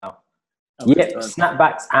Yep,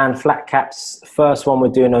 snapbacks and flat caps. First one we're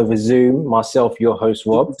doing over Zoom. Myself, your host,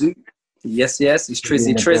 Rob. Yes, it's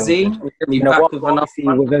Trizzy Trizzy. With everything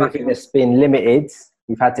that's been limited,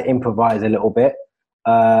 we've had to improvise a little bit.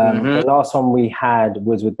 The last one we had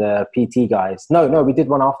was with the PT guys. No, we did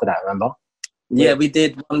one after that, remember? Yeah, we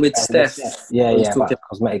did one with Steph. Yeah, about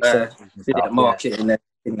cosmetic marketing and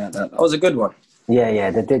everything like that. That was a good one.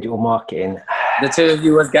 Yeah, the digital marketing. The two of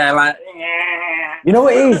you was going like... You know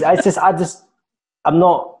what it is? I'm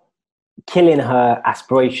not killing her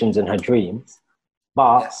aspirations and her dreams,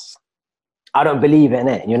 but I don't believe in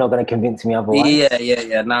it. You're not going to convince me otherwise.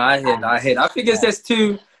 Yeah. No, I hear. I think it's there's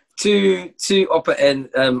two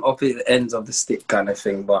opposite ends of the stick kind of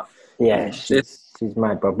thing, but yeah, she's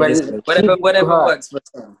mad, bro. But whatever works for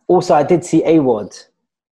her. Also, I did see A-Wad.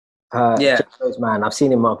 Man, I've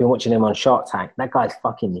seen him. I've been watching him on Shark Tank. That guy's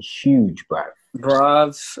fucking huge, bro.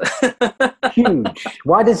 Bruv. Huge.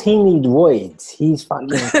 Why does he need roids? He's fucking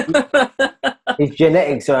his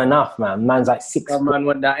genetics are enough, man. Man's like 6 Some man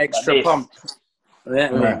with that extra pump.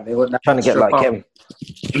 Yeah, man. They want that trying to get like him.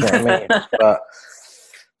 You know what I mean? But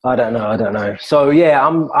I don't know. So yeah,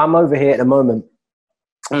 I'm over here at the moment.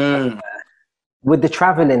 With the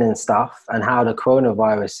traveling and stuff and how the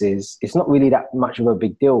coronavirus is, it's not really that much of a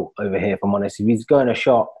big deal over here, if I'm honest. If you go in a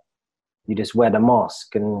shop, you just wear the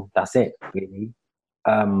mask and that's it, really.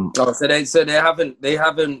 So they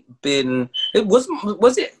haven't been. It was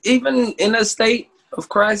it even in a state of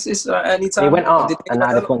crisis at any time? They went up and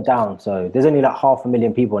now they've gone down. So there's only like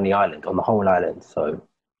 500,000 people on the island, on the whole island. So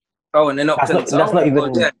and they're not. That's not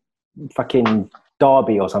even fucking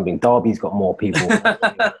Derby or something. Derby's got more people.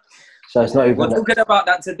 So it's not even. We're talking about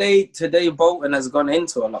that today. Today, Bolton has gone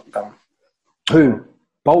into a lockdown. Who?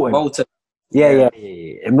 Bolton. Yeah.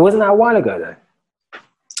 It wasn't that a while ago though.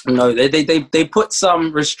 No, they put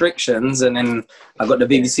some restrictions, and then I got the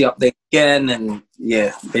BBC update again, and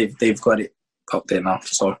yeah, they've got it up there now.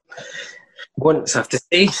 So we'll have to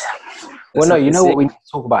see. What we need to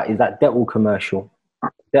talk about is that Dettol commercial.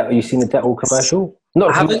 You seen the Dettol commercial?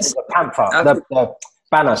 Not the Panther, the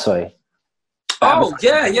banner. Sorry. Oh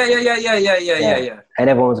yeah. And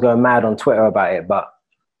everyone's going mad on Twitter about it, but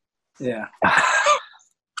yeah.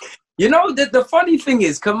 You know, the funny thing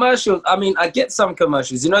is commercials. I mean, I get some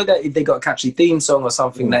commercials. You know that if they got a catchy theme song or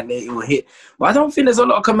something, that it will hit. But I don't think there's a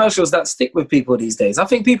lot of commercials that stick with people these days. I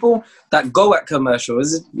think people that go at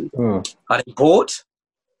commercials are they bored?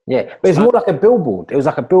 Yeah, but it's more like a billboard. It was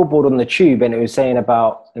like a billboard on the tube, and it was saying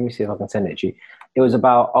about. Let me see if I can send it to you. It was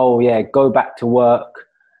about go back to work.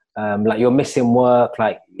 Like you're missing work.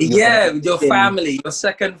 Like with your family, your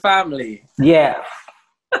second family. Yeah.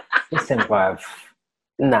 Listen, bruv.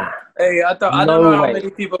 Nah. Hey, I don't know how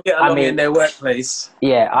many people get along in their workplace.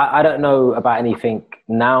 Yeah, I don't know about anything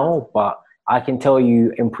now, but I can tell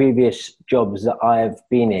you in previous jobs that I've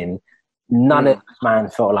been in, none of this man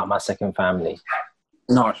felt like my second family.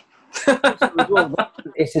 No.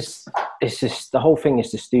 It's just the whole thing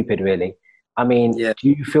is just stupid, really. I mean, do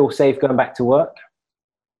you feel safe going back to work?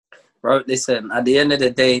 Bro, listen, at the end of the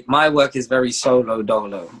day, my work is very solo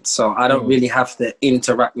dolo. So I don't really have to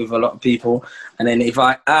interact with a lot of people. And then if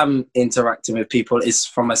I am interacting with people, it's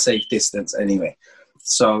from a safe distance anyway.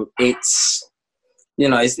 So it's,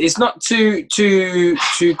 it's not too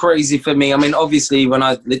crazy for me. I mean, obviously, when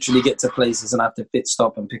I literally get to places and I have to pit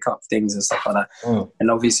stop and pick up things and stuff like that. And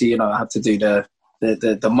obviously, I have to do the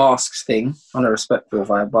masks thing on a respectful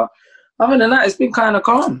vibe. But other than that, it's been kind of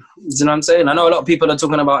calm. You know what I'm saying? I know a lot of people are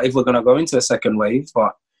talking about if we're going to go into a second wave,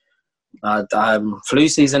 but flu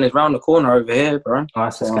season is round the corner over here, bro.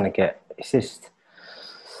 I'm just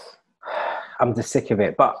sick of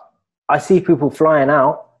it. But I see people flying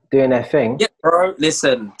out, doing their thing. Yeah, bro.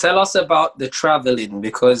 Listen, tell us about the traveling,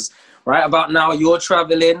 because right about now you're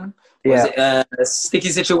traveling. Was it a sticky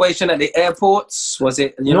situation at the airports? Was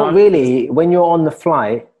it, Not really. When you're on the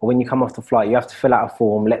flight, or when you come off the flight, you have to fill out a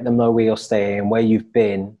form, let them know where you're staying, where you've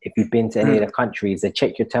been. If you've been to any of the countries, they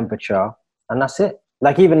check your temperature, and that's it.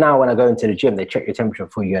 Like even now when I go into the gym, they check your temperature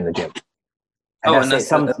before you go in the gym.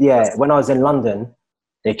 When I was in London,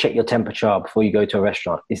 they check your temperature before you go to a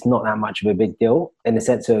restaurant. It's not that much of a big deal in the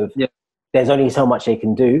sense of there's only so much they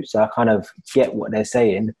can do. So I kind of get what they're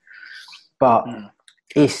saying. But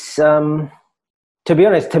it's, to be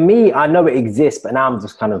honest, to me, I know it exists, but now I'm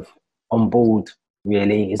just kind of on board,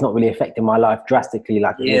 really. It's not really affecting my life drastically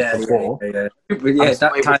like it was before. Yeah,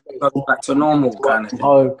 that kind of goes back to normal kind of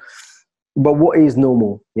thing. But what is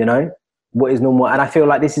normal, What is normal? And I feel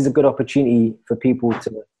like this is a good opportunity for people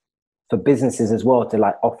for businesses as well, to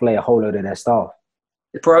like offlay a whole load of their staff.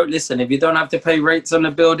 Bro, listen, if you don't have to pay rates on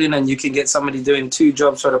the building and you can get somebody doing 2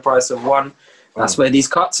 jobs for the price of 1, that's where these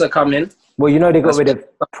cuts are coming. Well, you know, they got That's rid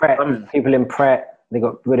of Pret, coming. people in Pret. They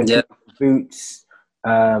got rid of Boots.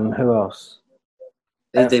 Who else?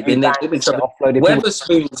 They've been trouble. Offloaded people.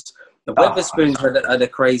 Weatherspoons. The Weatherspoons are the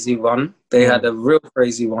crazy one. They had a real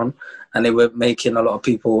crazy one, and they were making a lot of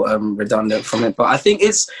people redundant from it. But I think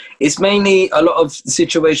it's mainly a lot of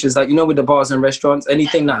situations like, you know, with the bars and restaurants,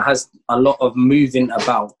 anything that has a lot of moving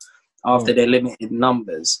about after their limited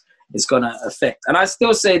numbers is going to affect. And I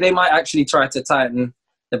still say they might actually try to tighten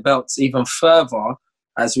the belts even further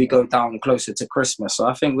as we go down closer to Christmas. So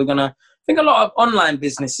I think a lot of online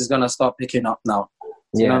business is going to start picking up now.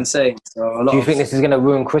 You know what I'm saying? So do you think this is going to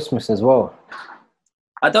ruin Christmas as well?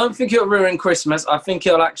 I don't think it'll ruin Christmas. I think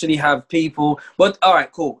it'll actually have people. But all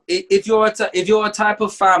right, cool. If you're a type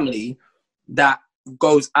of family that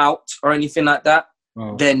goes out or anything like that,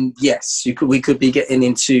 then yes, we could be getting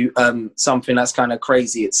into something that's kind of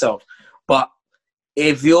crazy itself. But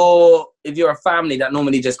if you're a family that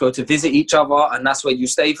normally just go to visit each other and that's where you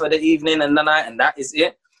stay for the evening and the night and that is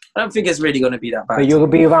it, I don't think it's really going to be that bad. But you're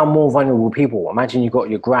going to be around more vulnerable people. Imagine you got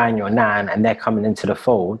your gran, your nan, and they're coming into the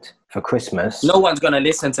fold for Christmas. No one's going to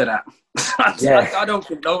listen to that. I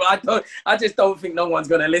just don't think no one's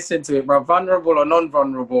going to listen to it, bro. Vulnerable or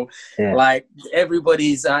non-vulnerable. Yeah. Like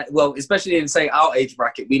everybody's, especially in, say, our age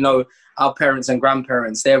bracket, we know our parents and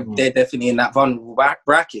grandparents, they're definitely in that vulnerable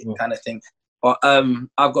bracket kind of thing. But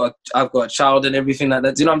I've got a child and everything like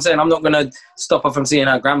that. Do you know what I'm saying? I'm not going to stop her from seeing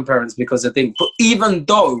her grandparents because of things. But even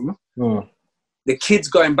though the kids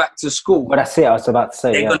going back to school, but that's it. I was about to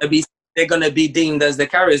say they're going to be deemed as the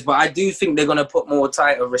carriers. But I do think they're going to put more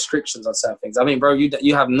tighter restrictions on certain things. I mean, bro,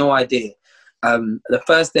 you have no idea. The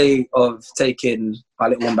first day of taking my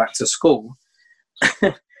little one back to school,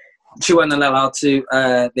 she wasn't allowed to.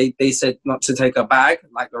 They said not to take a bag,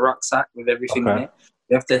 like a rucksack with everything in it.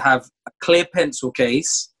 You have to have a clear pencil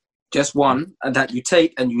case, just one, and that you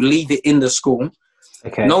take and you leave it in the school.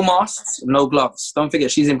 Okay. No masks, no gloves. Don't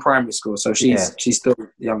forget, she's in primary school, so she's still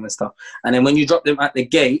young and stuff. And then when you drop them at the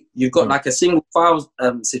gate, you've got like a single file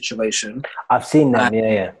situation. I've seen them,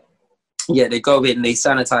 Yeah, they go in, they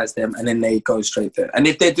sanitize them, and then they go straight there. And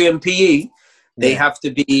if they're doing PE, they have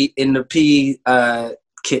to be in the PE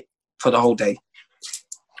kit for the whole day.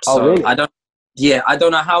 So really? I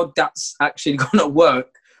don't know how that's actually going to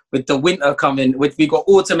work with the winter coming. We got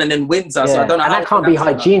autumn and then winter, so I don't know. And that can't be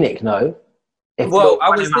hygienic, no? I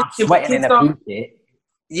was thinking sweating in a kit.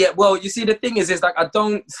 Yeah, well, you see, the thing is like, I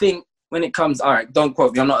don't think when it comes, all right, don't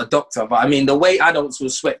quote me, I'm not a doctor, but I mean, the way adults will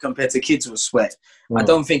sweat compared to kids will sweat, I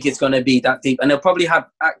don't think it's going to be that deep. And they'll probably have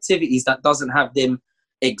activities that doesn't have them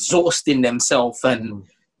exhausting themselves and,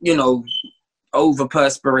 you know,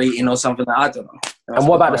 over-perspirating or something. I don't know. And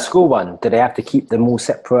what about the school one? Do they have to keep them all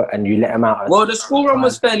separate and you let them out? Well, the school run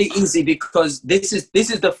was fairly easy because this is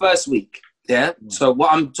the first week. Yeah. So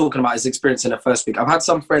what I'm talking about is experience in the first week. I've had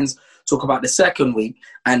some friends talk about the second week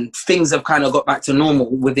and things have kind of got back to normal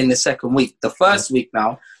within the second week. The first week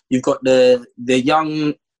now, you've got the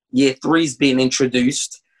young year threes being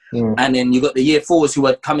introduced. And then you've got the year fours who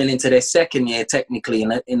are coming into their second year technically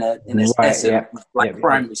in a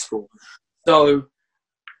primary school. So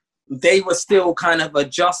they were still kind of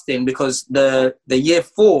adjusting because the year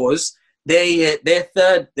fours, their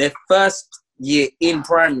first year in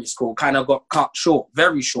primary school kind of got cut short,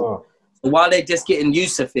 very short. So while they're just getting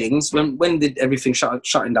used to things, when did everything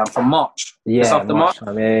shutting down? From March? Yeah, after March.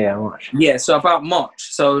 March. Yeah, so about March.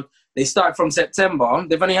 So they started from September.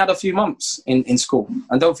 They've only had a few months in school.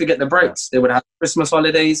 And don't forget the breaks. They would have Christmas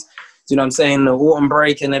holidays, you know what I'm saying, the autumn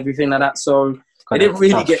break and everything like that. So they didn't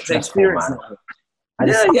really get to experience it.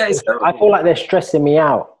 I feel like they're stressing me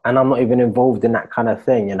out and I'm not even involved in that kind of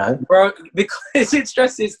thing, you know? Bro, because it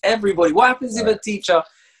stresses everybody. What happens if a teacher...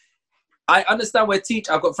 I understand where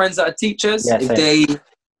I've got friends that are teachers.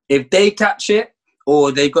 If they catch it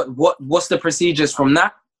or they've got... What's the procedures from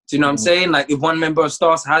that? Do you know what I'm saying? Like if one member of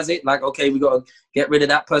staff has it, like, okay, we got to get rid of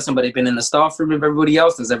that person, but they've been in the staff room with everybody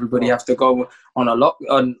else. Does everybody have to go on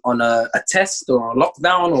a test or a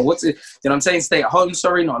lockdown or what's it? You know what I'm saying? Stay at home,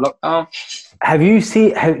 not a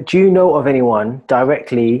lockdown. Do you know of anyone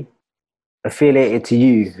directly affiliated to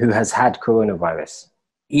you who has had coronavirus?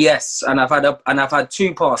 Yes, and I've had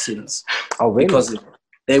two passings. Oh, really? Because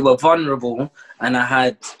they were vulnerable, and I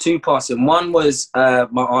had two passings. One was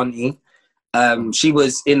my auntie. She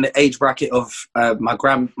was in the age bracket of my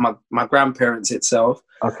grandparents itself.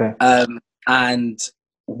 Okay. And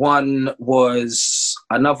one was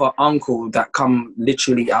another uncle that come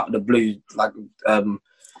literally out of the blue, like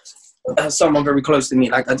someone very close to me.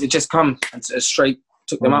 Like I just come and straight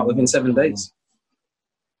took them out within 7 days.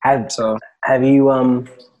 I've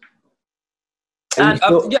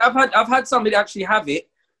had somebody actually have it,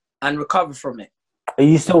 and recover from it. Are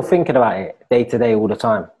you still thinking about it day to day all the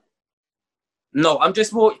time? No, I'm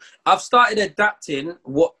just more. I've started adapting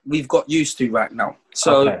what we've got used to right now.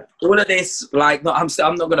 So all of this, like, no, I'm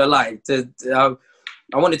not gonna lie.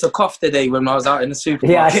 I wanted to cough today when I was out in the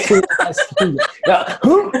supermarket. Yeah, I see. Yeah.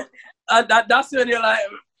 That's when you're like,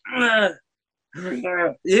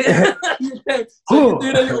 yeah. So you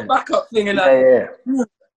do the little backup thing and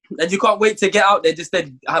and you can't wait to get out there just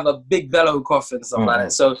to have a big bellow cough and stuff like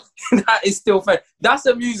that. So that is still fair. That's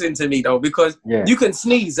amusing to me though, because you can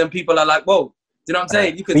sneeze and people are like, whoa. Do you know what I'm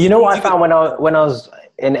saying? You can. You know what I found when I was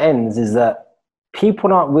in ends is that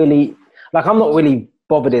people aren't really, like, I'm not really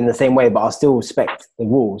bothered in the same way, but I'll still respect the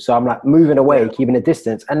rules. So I'm like moving away, keeping a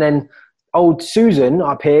distance. And then old Susan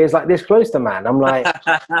up here is like this close to man. I'm like,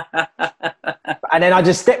 and then I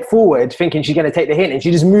just step forward thinking she's going to take the hint and she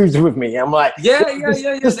just moves with me. I'm like,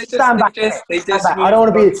 just stand back. I don't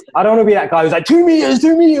want to be that guy who's like 2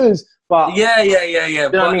 meters. But yeah. You know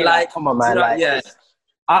what I mean? Like, come on, man.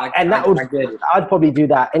 I'd probably do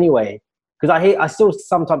that anyway. Because I still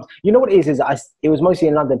sometimes, you know what it is it was mostly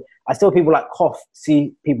in London. I still people like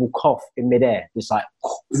see people cough in midair, just like.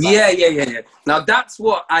 Yeah. Now that's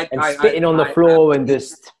what spitting on the floor and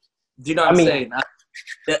just. Do you know what I'm saying?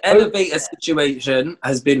 The elevator situation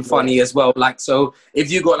has been funny as well. Like, so if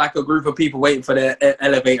you got like a group of people waiting for the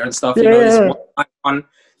elevator and stuff, you know, it's one.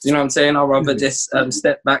 You know what I'm saying? I'll rather just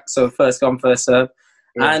step back. So first come, first serve,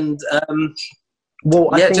 and I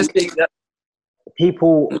think just being that.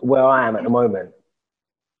 People where I am at the moment,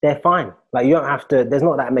 they're fine. Like, you don't have to, there's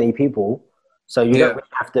not that many people, so you don't really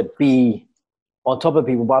have to be on top of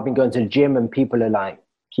people. But I've been going to the gym and people are like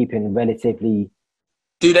keeping relatively.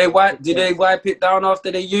 Do they wipe it down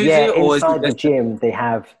after they use it? Or inside the gym they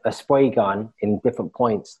have a spray gun in different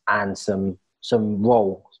points and some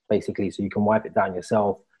rolls basically, so you can wipe it down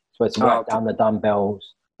yourself. You're supposed to wipe down the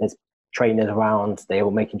dumbbells. There's trainers around, they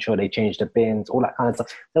all making sure they change the bins, all that kind of stuff.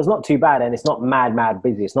 So it's not too bad, and it's not mad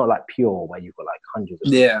busy. It's not like Pure where you've got like hundreds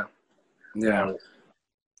of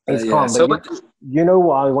it's calm. So but you know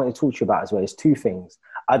what I want to talk to you about as well is two things.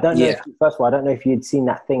 I don't know first of all, I don't know if you'd seen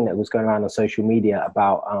that thing that was going around on social media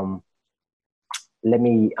about I'm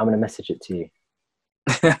gonna message it to you.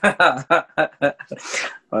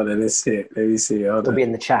 Hold on, let's see it. Let me see it. It'll be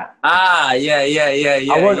in the chat.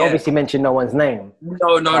 Yeah. I won't obviously mention no one's name.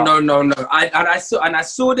 No. I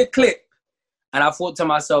saw the clip, and I thought to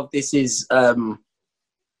myself, this is because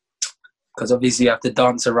obviously you have to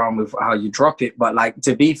dance around with how you drop it. But like,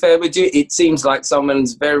 to be fair with you, it seems like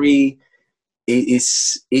someone's very.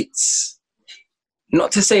 It's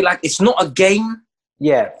not to say like it's not a game.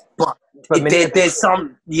 Yeah. But there's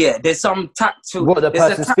some tactile. What, the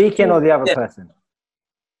person speaking or the other person?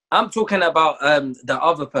 I'm talking about the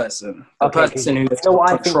other person. The person who has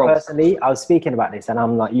I think personally, I was speaking about this and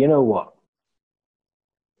I'm like, you know what?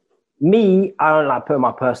 Me, I don't like putting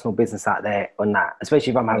my personal business out there on that,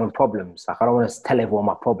 especially if I'm having problems. Like, I don't want to tell everyone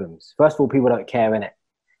my problems. First of all, people don't care, innit?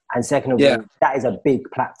 And second of all, that is a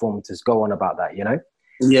big platform to go on about that, you know?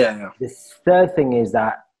 Yeah. The third thing is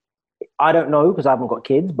that I don't know because I haven't got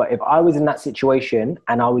kids, but if I was in that situation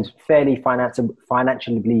and I was fairly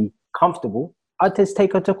financially comfortable, I'd just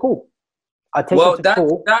take her to court. I'd take her to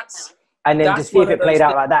court and then just see if it played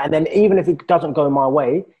out like that. And then even if it doesn't go my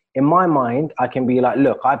way, in my mind, I can be like,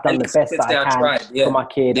 look, I've done the best that I can for my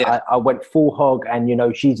kid. Yeah. I went full hog and, you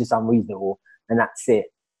know, she's just unreasonable and that's it.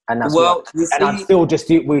 And that's and I'm still just,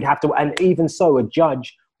 we'd have to, and even so, a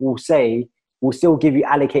judge will still give you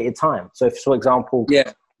allocated time. So if, for example,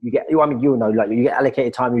 you get, I mean, you know, like you get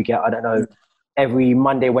allocated time, you get, I don't know, every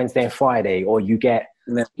Monday, Wednesday and Friday, or you get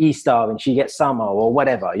Easter and she gets summer or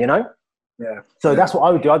whatever, you know? Yeah. So that's what I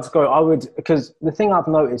would do. Because the thing I've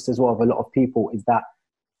noticed as well with a lot of people is that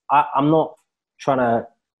I'm not trying to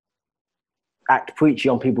act preachy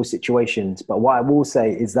on people's situations, but what I will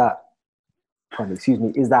say is that,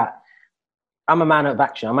 is that I'm a man of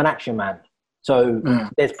action. I'm an action man. So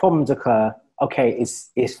there's problems occur. Okay,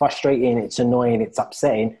 it's frustrating, it's annoying, it's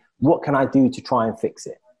upsetting. What can I do to try and fix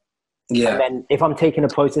it? Yeah. And then if I'm taking a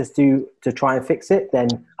process to try and fix it, then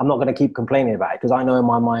I'm not going to keep complaining about it because I know in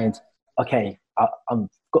my mind, okay, I've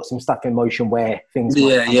got some stuff in motion where things you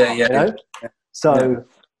know? So,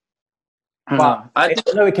 but I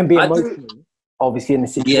know it can be emotional, obviously, in the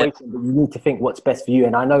situation, but you need to think what's best for you.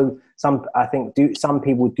 And I know some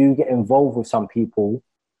people do get involved with some people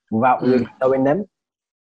without really knowing them.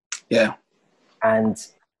 Yeah. And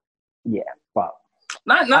but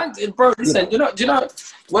bro, listen, do you know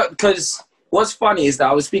what? Because what's funny is that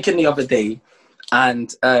I was speaking the other day,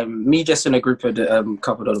 and me just in a group of a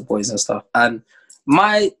couple of the boys and stuff, and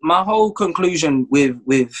my whole conclusion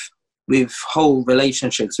with with whole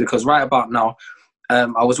relationships, because right about now,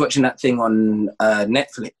 I was watching that thing on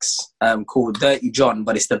Netflix called Dirty John,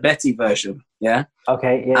 but it's the Betty version, yeah?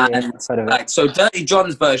 Okay, yeah, And yeah. like, so Dirty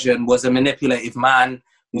John's version was a manipulative man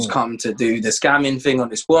who's come to do the scamming thing on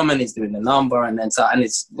this woman. He's doing the number, and then so, and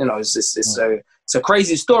it's, you know, it's a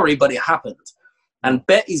crazy story, but it happened. And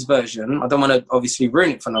Betty's version, I don't want to obviously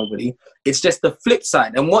ruin it for nobody. It's just the flip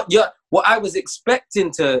side. And what I was expecting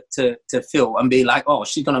to feel and be like, oh,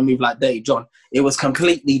 she's gonna move like Dirty John. It was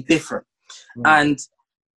completely different. And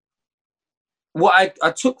what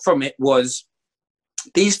I took from it was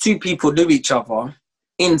these two people knew each other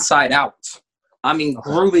inside out. I mean,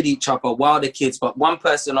 grew with each other while the kids, but one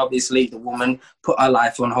person, obviously, the woman, put her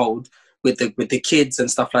life on hold with the kids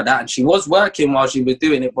and stuff like that. And she was working while she was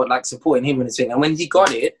doing it, but like supporting him and his thing. And when he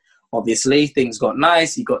got it, obviously, things got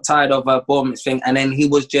nice. He got tired of her, boom, his thing. And then he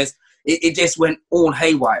was just, it just went all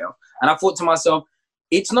haywire. And I thought to myself,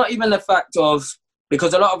 it's not even the fact of,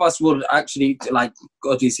 because a lot of us would actually, like,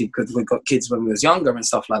 obviously, because we got kids when we was younger and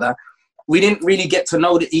stuff like that, we didn't really get to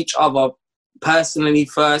know each other personally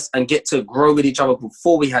first and get to grow with each other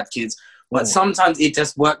before we had kids. But sometimes it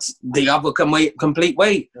just works the other complete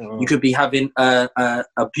way. You could be having a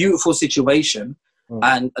beautiful situation,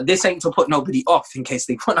 and this ain't to put nobody off in case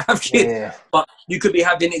they want to have kids, but you could be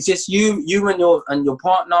having, it's just you and your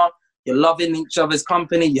partner, you're loving each other's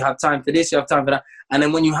company, you have time for this, you have time for that. And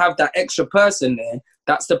then when you have that extra person there,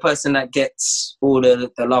 that's the person that gets all the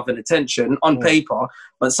love and attention on paper.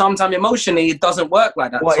 But sometimes emotionally, it doesn't work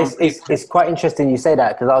like that. Well, it's quite interesting you say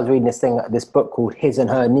that, because I was reading this book called His and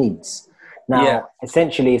Her Needs. Now,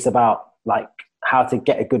 essentially, it's about like how to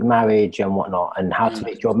get a good marriage and whatnot, and how to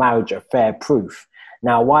make your marriage affair proof.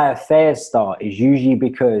 Now, why affairs start is usually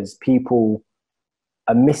because people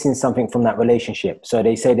are missing something from that relationship. So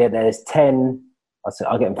they say that there's 10,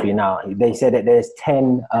 I'll get them for you now. They say that there's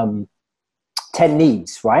 10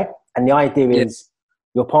 needs, right? And the idea is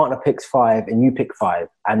your partner picks 5 and you pick 5.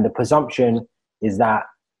 And the presumption is that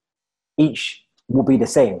each will be the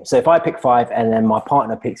same. So if I pick 5 and then my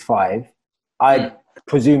partner picks 5, I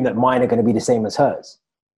presume that mine are going to be the same as hers.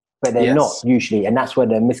 But they're not usually. And that's where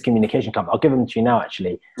the miscommunication comes. I'll give them to you now,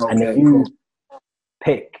 actually. Okay, and then you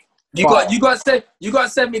pick You got to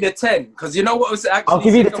send me the 10, because you know what was actually. I'll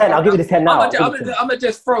give you the 10. I'll give you the 10 now. I'm gonna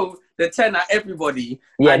just throw the 10 at everybody.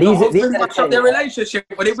 Yeah, and these are too the much 10, of their relationship,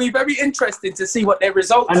 but it'd be very interesting to see what their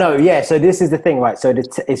results. I know, yeah. So this is the thing, right? So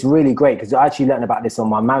it's really great, because I actually learned about this on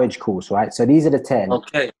my marriage course, right? So these are the 10.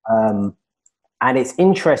 Okay. And it's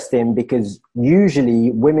interesting because usually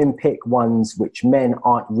women pick ones which men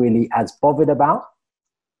aren't really as bothered about.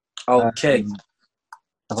 Okay.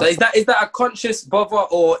 So is that a conscious bother,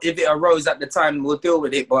 or if it arose at the time, we'll deal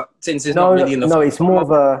with it? But since it's not really in the... No, it's more of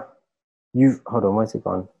a... Hold on, where's it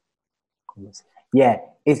gone? Yeah,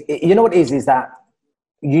 you know what it is that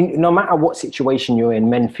no matter what situation you're in,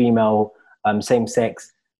 men, female, same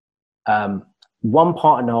sex, one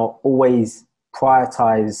partner always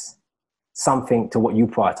prioritize something to what you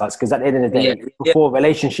prioritize, because at the end of the day, before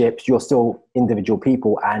relationships, you're still individual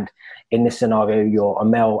people, and in this scenario, you're a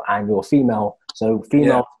male and you're female. So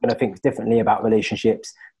female are going to think differently about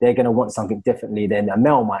relationships. They're going to want something differently than a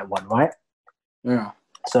male might want, right? Yeah.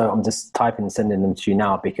 So I'm just typing and sending them to you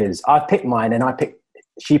now, because I picked mine and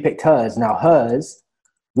she picked hers. Now hers,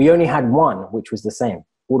 we only had one, which was the same.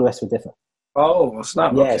 All the rest were different. Oh, it's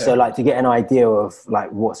not. Yeah. Okay. So like to get an idea of like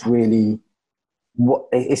what's really,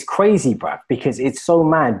 it's crazy, bruv, because it's so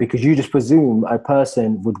mad, because you just presume a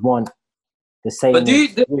person would want the same. But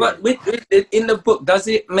in the book, does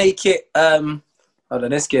it make it? Hold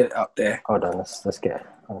on, let's get it up there. Hold on, let's get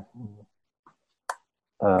it.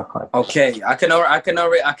 Okay, I can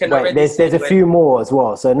already. There's a few more as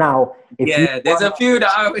well. So now, there's a few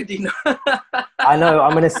that I already know. I know.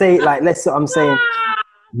 I'm gonna say like I'm saying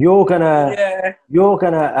you're gonna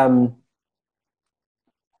I'm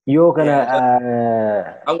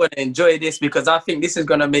gonna enjoy this, because I think this is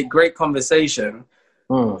gonna make great conversation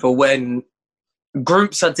for when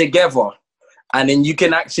groups are together, and then you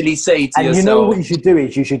can actually say to yourself. And you know what you should do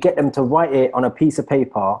is you should get them to write it on a piece of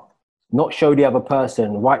paper, not show the other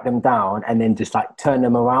person, write them down, and then just like turn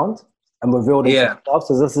them around and reveal them to themselves.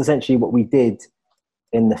 So that's essentially what we did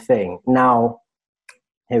in the thing. Now,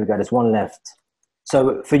 here we go. There's one left.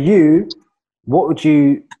 So for you, what would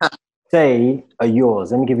you say are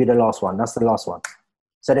yours? Let me give you the last one. That's the last one.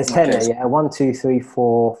 So there's 10 there, yeah? 1, 2, 3,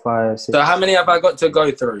 4, 5, 6. So how many have I got to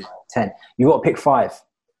go through? 10. You got to pick 5.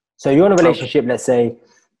 So you're in a relationship, let's say,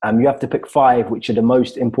 you have to pick 5 which are the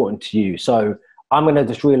most important to you. So I'm going to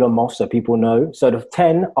just reel them off so people know. So the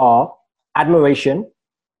 10 are admiration,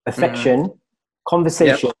 affection,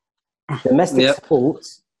 conversation, domestic support,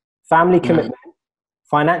 family commitment,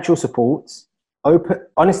 financial support,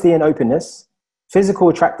 honesty and openness, physical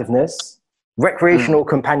attractiveness, recreational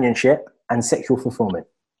companionship, and sexual fulfillment.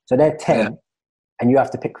 So they're 10, and you have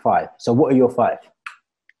to pick 5. So what are your 5?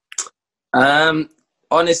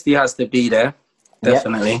 Honesty has to be there,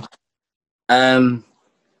 definitely.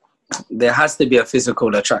 There has to be a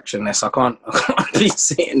physical attractionness. I can't be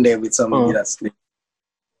sitting there with somebody that's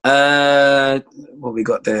what we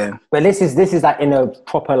got there. But this is like in a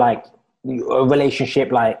proper like a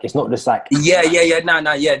relationship, like it's not just like no.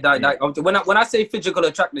 When I say physical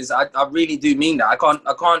attractiveness, I really do mean that. I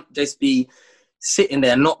can't just be sitting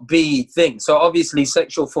there and not be things. So obviously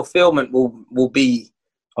sexual fulfillment will be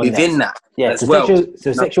within that as well.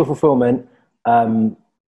 Sexual fulfillment,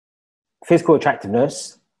 physical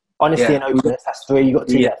attractiveness, honesty and openness, that's 3. You got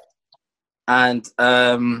 2 left. And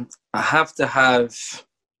I have to have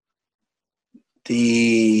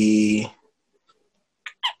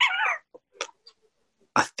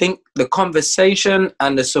I think the conversation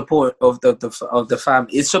and the support of the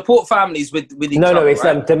family. It's support families with each other. No, it's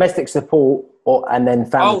right? Domestic support and then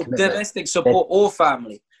family commitment. Domestic support or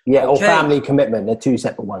family. Yeah, or family commitment. They're 2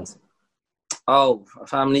 separate ones. Oh,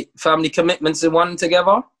 family commitments in one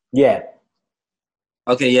together? Yeah.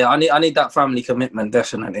 Okay, yeah, I need that family commitment,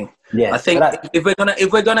 definitely. Yeah. I think if we're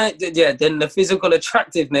gonna then the physical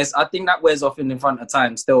attractiveness, I think that wears off in front of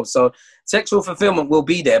time still. So sexual fulfillment will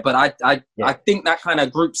be there, but I think that kind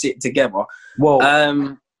of groups it together.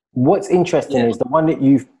 Well, what's interesting is the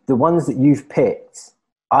ones that you've picked.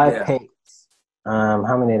 I picked.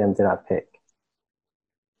 How many of them did I pick?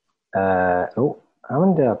 How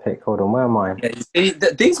many did I pick? Hold on, where am I? Yeah, you see,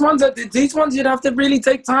 these ones you'd have to really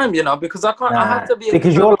take time, because I can't. I have to be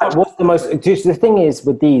because you're like, what's the most? Just the thing is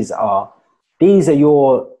with these are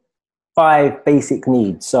your 5 basic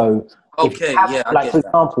needs. So okay, for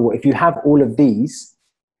example, if you have all of these,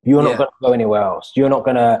 you're not going to go anywhere else. You're not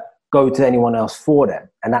going to go to anyone else for them,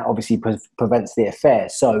 and that obviously prevents the affair.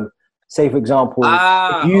 So, say for example,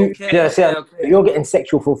 if you're getting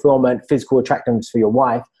sexual fulfillment, physical attractiveness for your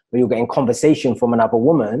wife, but you're getting conversation from another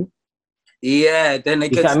woman. Yeah, then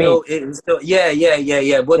it gets still. But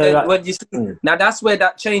when you now, that's where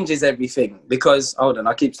that changes everything. Because hold on,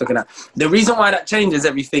 I keep looking at the reason why that changes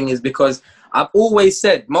everything is because I've always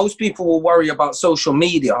said most people will worry about social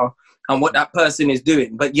media and what that person is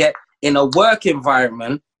doing, but yet in a work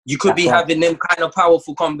environment, you could be having them kind of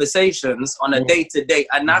powerful conversations on a day-to-day,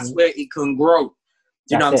 and that's where it can grow. Do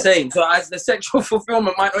you know what I'm saying? So as the sexual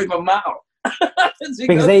fulfillment might not even matter.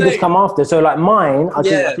 Because they just come after. So like mine, I'll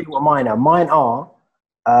tell you what mine are. Mine are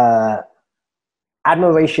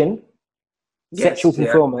admiration, sexual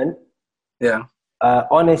fulfillment,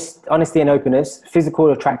 honesty and openness, physical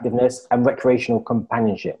attractiveness, and recreational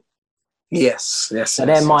companionship. Yes. So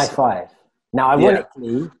they're my 5. Now,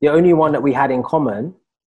 ironically, the only one that we had in common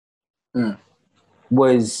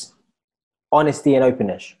was honesty and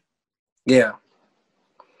openness. Yeah.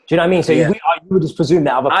 Do you know what I mean? So you would just presume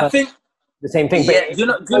that other person the same thing, but it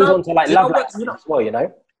goes on to like love life as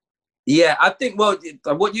well, Yeah, I think, what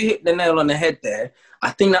you hit the nail on the head there, I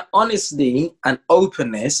think that honesty and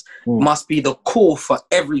openness must be the core for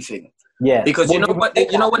everything. Yeah. Because you know what it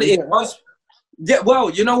is? You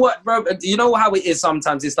know what, bro? You know how it is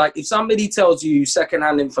sometimes? It's like if somebody tells you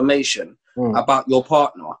secondhand information about your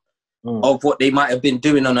partner of what they might have been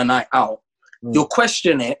doing on a night out, you'll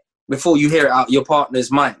question it before you hear it out your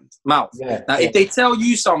partner's mouth. If they tell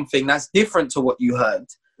you something that's different to what you heard,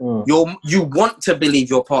 you want to believe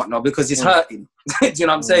your partner because it's hurting. Do you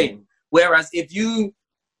know what I'm saying? Whereas if you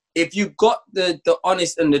got the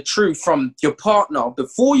honest and the truth from your partner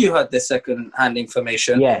before you heard the second-hand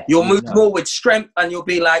information, you'll move more with strength, and you'll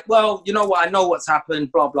be like, well, you know what, I know what's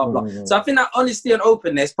happened, blah, blah, blah. So I think that honesty and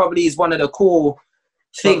openness probably is one of the core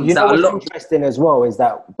things. What's interesting as well is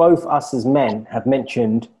that both us as men have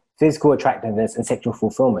mentioned physical attractiveness and sexual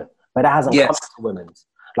fulfillment, but that hasn't come to women's.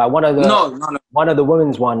 Like one of the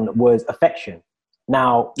women's one was affection.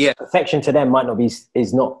 Now, affection to them might not be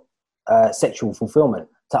is not sexual fulfillment.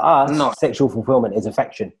 To us, sexual fulfillment is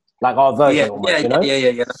affection, like our version.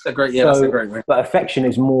 That's a great one. But affection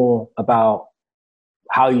is more about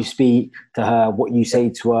how you speak to her, what you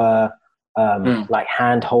say to her, like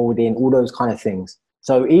hand holding, all those kind of things.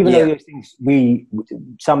 So even though those things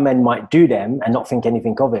some men might do them and not think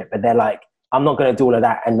anything of it, but they're like, I'm not going to do all of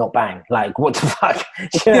that and not bang. Like, what the fuck?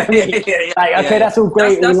 You know what I mean? That's all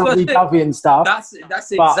great and lovey and stuff.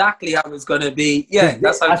 That's exactly how it's going to be. Yeah,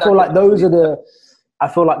 I feel like those are I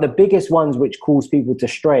feel like the biggest ones which cause people to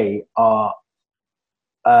stray are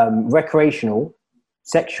recreational,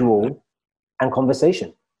 sexual, and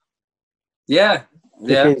conversation. Yeah.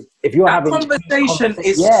 Because if you're that having conversation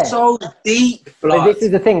is yeah. so deep, blood. But this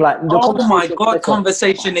is the thing, like, oh my God,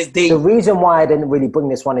 conversation is deep. The reason why I didn't really bring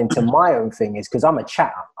this one into my own thing is because I'm a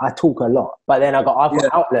chatter. I talk a lot, but then I've got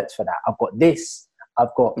outlets for that. I've got this,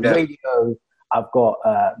 I've got radio, I've got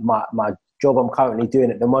my job I'm currently doing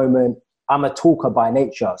at the moment. I'm a talker by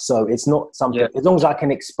nature, so it's not something, as long as I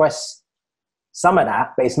can express some of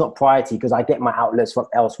that, but it's not priority because I get my outlets from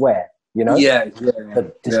elsewhere, you know?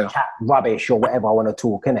 Just chat rubbish or whatever I want to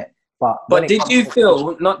talk, innit? But did you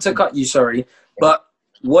feel, not to cut you, sorry, but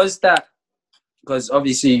was that, because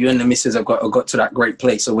obviously you and the missus have got to that great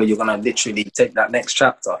place where you're going to literally take that next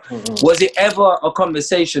chapter. Was it ever a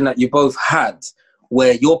conversation that you both had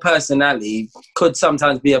where your personality could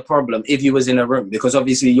sometimes be a problem if you was in a room? Because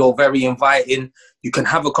obviously you're very inviting, you can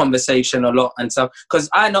have a conversation a lot and stuff. Because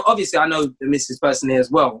I know the missus personally as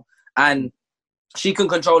well, and she can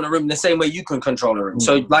control a room the same way you can control a room.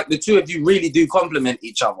 So like the two of you really do complement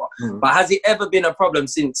each other. But has it ever been a problem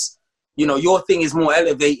since, you know, your thing is more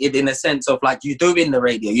elevated in a sense of like you do in the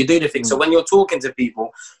radio, you do the thing. So when you're talking to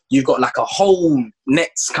people, you've got like a whole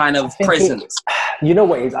next kind of presence. You know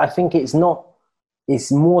what it is? I think it's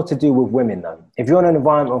more to do with women though. If you're in an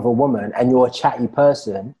environment of a woman and you're a chatty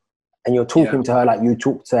person and you're talking to her like you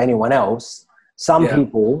talk to anyone else, some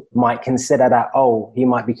people might consider that, oh, he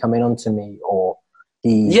might be coming on to me, or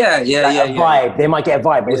vibe. They might get a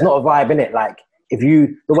vibe, but it's not a vibe, innit? Like,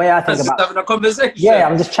 the way I think about having a conversation. Yeah,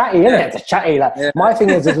 I'm just chatty, innit? Just chatty. Like my thing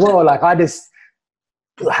is as well, like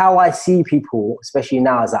how I see people, especially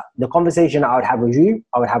now, is that the conversation that I would have with you,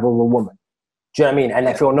 I would have with a woman. Do you know what I mean? And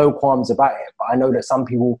I feel no qualms about it. But I know that some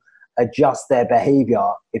people adjust their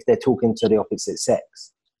behavior if they're talking to the opposite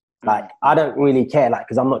sex. Like, I don't really care, like,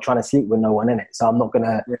 because I'm not trying to sleep with no one in it. So I'm not going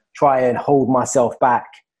to try and hold myself back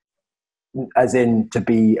as in to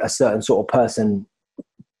be a certain sort of person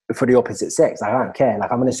for the opposite sex. Like, I don't care.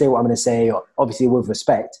 Like, I'm going to say what I'm going to say, obviously with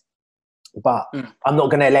respect, but I'm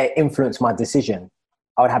not going to let it influence my decision.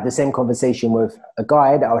 I would have the same conversation with a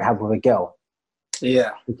guy that I would have with a girl.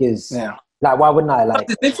 Yeah. Because, like, why wouldn't I?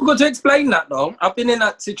 Like, it's difficult to explain that, though. I've been in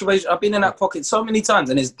that situation. I've been in that pocket so many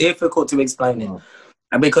times, and it's difficult to explain it.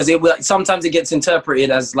 And because sometimes it gets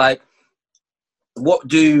interpreted as like, what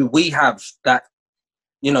do we have that,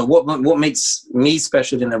 you know, what makes me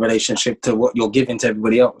special in a relationship to what you're giving to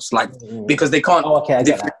everybody else? Like, because they can't. Oh, okay, I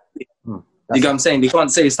get that. You know what I'm saying? They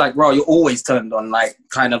can't say it's like, bro, you're always turned on, like,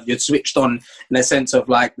 kind of, you're switched on in a sense of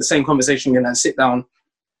like the same conversation. You're going to sit down,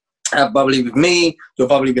 have bubbly with me, you're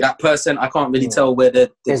bubbly with that person. I can't really tell where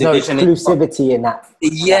the there's no exclusivity in that.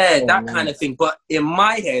 That kind of thing. But in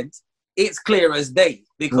my head, it's clear as day,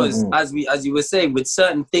 because as you were saying, with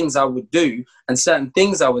certain things I would do and certain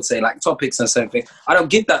things I would say, like topics and certain things, I don't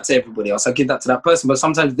give that to everybody else. I give that to that person. But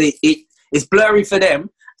sometimes it's blurry for them.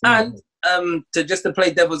 And to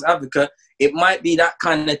play devil's advocate, it might be that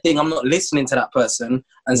kind of thing. I'm not listening to that person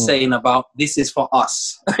and saying about, this is for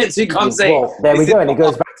us. So you can't say. Well, there we go. And it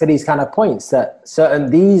goes back to these kind of points that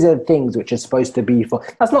these are things which are supposed to be for.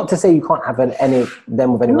 That's not to say you can't have any of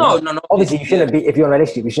them with anyone else. No. Obviously, you shouldn't be, if you're in a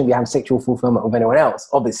relationship, you shouldn't be having sexual fulfillment with anyone else,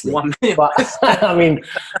 obviously. But I mean,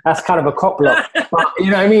 that's kind of a cop block. But you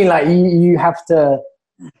know what I mean? Like, you have to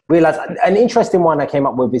realize. An interesting one I came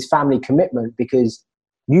up with is family commitment, because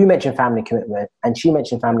you mentioned family commitment and she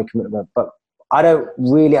mentioned family commitment, but I don't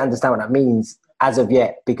really understand what that means as of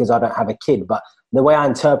yet because I don't have a kid. But the way I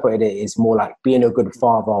interpreted it is more like being a good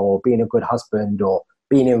father or being a good husband or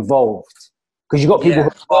being involved. Because you've got people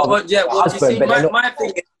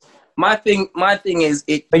my thing is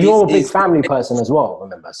it. But you're a big family person as well,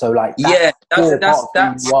 remember? So like that's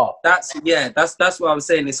what I was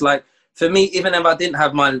saying. It's like, for me, even if I didn't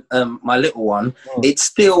have my my little one, it's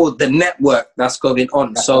still the network that's going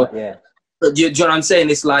on. That's so, right, do you know what I'm saying?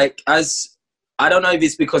 It's like, I don't know if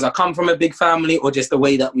it's because I come from a big family or just the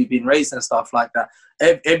way that we've been raised and stuff like that.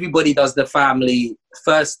 Everybody does the family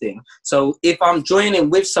first thing. So if I'm joining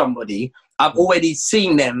with somebody, I've already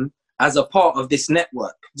seen them as a part of this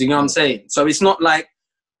network. Do you know what I'm saying? So it's not like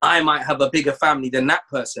I might have a bigger family than that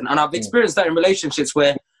person. And I've experienced that in relationships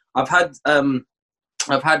where I've had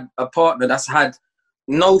a partner that's had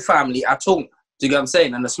no family at all. Do you get what I'm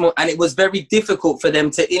saying? And it was very difficult for them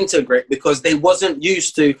to integrate because they wasn't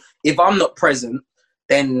used to, if I'm not present,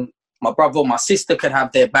 then my brother or my sister could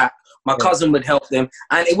have their back. My cousin would help them.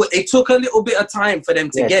 And it took a little bit of time for them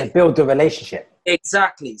to get to build the relationship.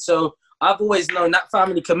 Exactly. So I've always known that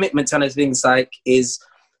family commitment kind of things like is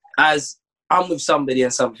as I'm with somebody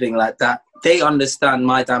and something like that, they understand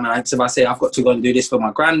my dynamics. If I say I've got to go and do this for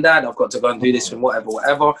my granddad, I've got to go and do this for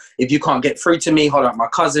whatever. If you can't get through to me, hold up my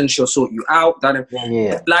cousin, she'll sort you out.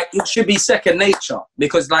 Like, it should be second nature,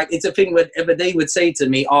 because like it's a thing whenever they would say to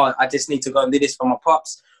me, oh, I just need to go and do this for my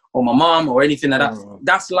pops or my mom or anything like that.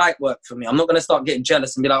 That's light work for me. I'm not going to start getting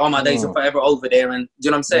jealous and be like, oh, my days are forever over there. And do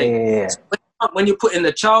you know what I'm saying? So when you're putting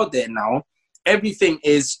the child there now, everything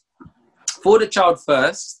is for the child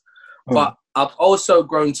first. But I've also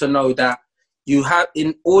grown to know that you have,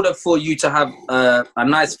 in order for you to have a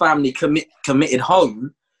nice family committed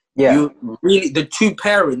home, you really, the two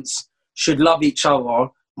parents should love each other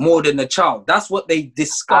more than the child. That's what they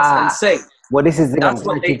discuss and say. Well, this is the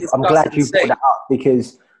thing. I'm glad you brought that up,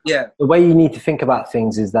 because the way you need to think about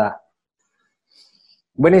things is that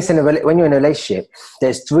when you're in a relationship,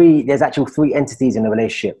 there's actual three entities in a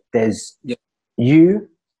relationship. There's you,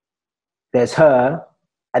 there's her,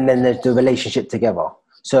 and then there's the relationship together.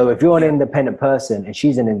 So if you're an independent person and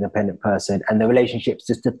she's an independent person, and the relationship's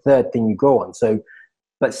just the third thing you go on. So,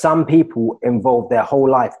 but some people involve their whole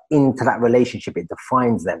life into that relationship. It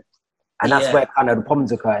defines them. And that's where kind of the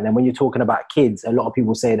problems occur. And then when you're talking about kids, a lot of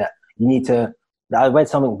people say that you need to, I read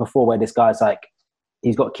something before where this guy's like,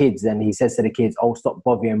 he's got kids and he says to the kids, oh, stop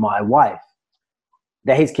bothering my wife.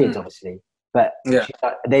 They're his kids, obviously. But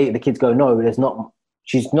the kids go, no,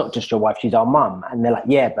 she's not just your wife, she's our mum. And they're like,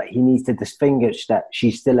 yeah, but he needs to distinguish that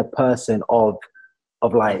she's still a person of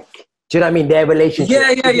like, do you know what I mean? Their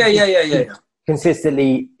relationship. Yeah.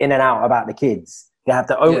 Consistently in and out about the kids. They have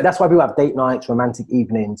to that's why people have date nights, romantic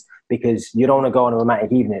evenings, because you don't want to go on a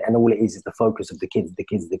romantic evening and all it is the focus of the kids.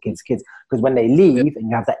 Because when they leave and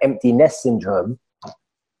you have that empty nest syndrome,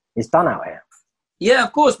 it's done out here. Yeah,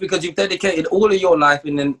 of course, because you've dedicated all of your life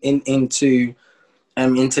into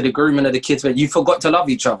the grooming of the kids, but you forgot to love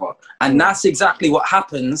each other. And that's exactly what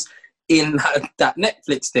happens in that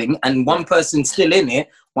Netflix thing. And one person's still in it,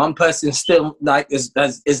 one person still like is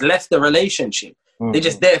left the relationship. They're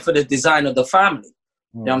just there for the design of the family.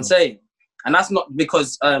 You know what I'm saying? And that's not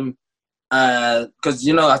because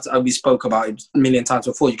you know, as we spoke about it a million times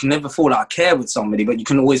before, you can never fall out of care with somebody, but you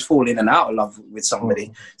can always fall in and out of love with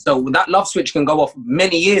somebody. So that love switch can go off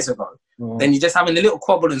many years ago. Then you're just having a little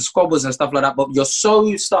quabble and squabbles and stuff like that, but you're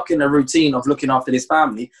so stuck in the routine of looking after this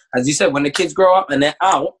family. As you said, when the kids grow up and they're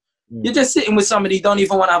out, you're just sitting with somebody you don't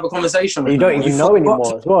even want to have a conversation with. You don't even know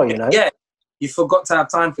anymore as well, you know? Yeah, you forgot to have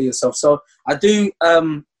time for yourself. So I do,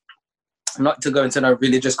 not to go into no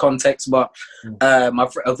religious context, but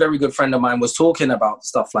a very good friend of mine was talking about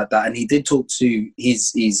stuff like that, and he did talk to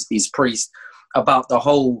his priest about the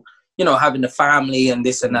whole, you know, having a family and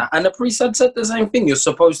this and that. And the priest had said the same thing. You're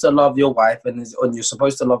supposed to love your wife and you're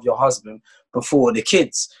supposed to love your husband before the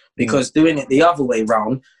kids, because doing it the other way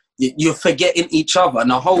around, you're forgetting each other.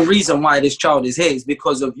 And the whole reason why this child is here is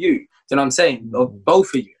because of you. Do you know what I'm saying? Of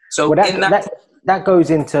both of you. So that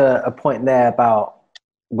goes into a point there about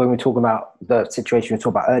when we're talking about the situation we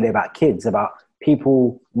talked about earlier about kids, about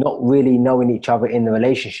people not really knowing each other in the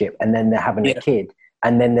relationship, and then they're having a kid,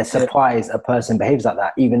 and then they're surprised a person behaves like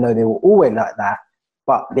that, even though they were always like that,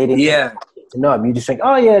 but they didn't get to know them. You just think,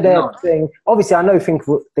 oh yeah, they're thing. Obviously, I know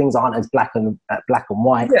things aren't as black and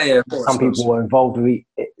white. Of course, some people were involved with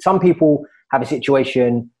it. Some people have a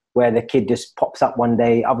situation where the kid just pops up one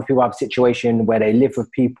day. Other people have a situation where they live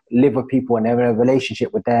with people and they're in a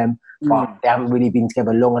relationship with them, but they haven't really been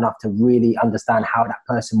together long enough to really understand how that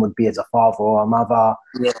person would be as a father or a mother.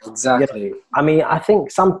 Yeah, exactly. You know, I mean, I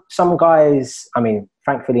think some guys, I mean,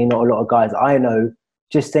 thankfully not a lot of guys I know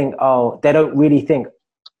just think, oh, they don't really think,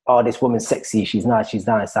 oh, this woman's sexy, she's nice,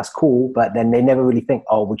 that's cool. But then they never really think,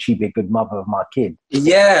 oh, would she be a good mother of my kid?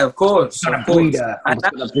 Yeah, of course. I'm gonna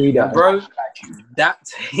breed her. Bro, that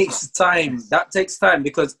takes time. That takes time,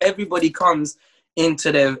 because everybody comes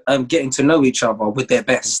into their getting to know each other with their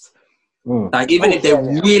best. Like, even if they're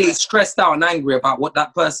really stressed out and angry about what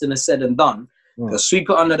that person has said and done, they'll sweep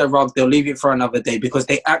it under the rug, they'll leave it for another day, because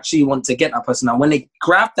they actually want to get that person. Now, when they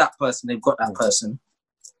grab that person, they've got that person.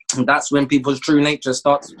 And that's when people's true nature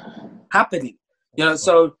starts happening, you know.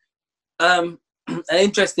 So an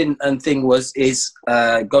interesting thing is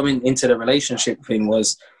going into the relationship thing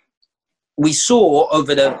was, we saw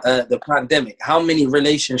over the pandemic how many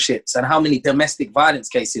relationships and how many domestic violence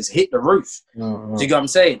cases hit the roof. Do you get what I'm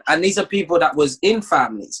saying? And these are people that was in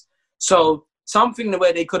families. So something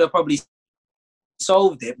where they could have probably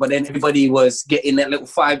solved it, but then everybody was getting that little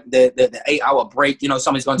the 8 hour break. You know,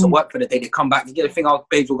 somebody's going to work for the day, they come back, you get a thing, oh,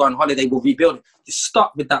 babes, we'll go on holiday, we'll rebuild it. You're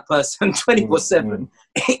stuck with that person 24/7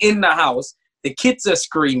 in the house. The kids are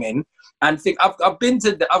screaming, and think I've been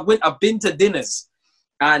to dinners,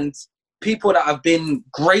 and people that have been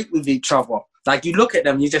great with each other. Like, you look at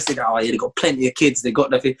them, you just think, oh, yeah, they got plenty of kids. They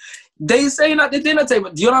got nothing. They saying at the dinner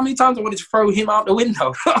table, do you know how many times I wanted to throw him out the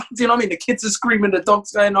window? Do you know what I mean? The kids are screaming, the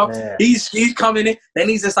dog's going off. Yeah. He's coming in. Then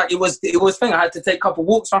he's just like, it was thing. I had to take a couple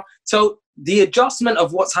walks from. So the adjustment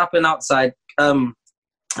of what's happened outside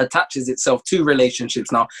attaches itself to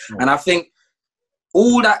relationships now. Yeah. And I think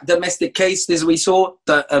all that domestic cases we saw,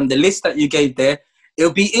 the list that you gave there,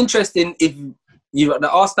 it'll be interesting if you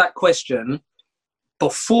asked that question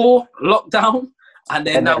before lockdown and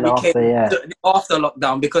then now we came after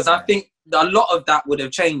lockdown, because I think a lot of that would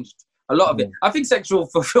have changed. A lot of it. I think sexual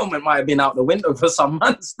fulfillment might have been out the window for some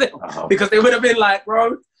months still, because they would have been like,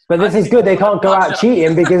 bro. But this is good. They can't go out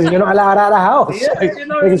cheating because you're not allowed out of the house. Yeah,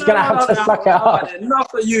 they're just gonna have to suck it up. Enough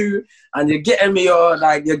for you, and you're getting me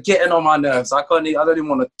you're getting on my nerves. I don't even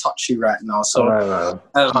want to touch you right now. So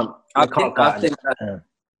I think that.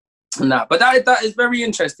 No, but that is very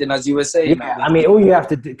interesting, as you were saying. Yeah, I mean, all you have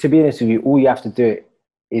to do, to be honest with you, all you have to do it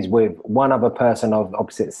is with one other person of the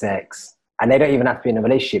opposite sex, and they don't even have to be in a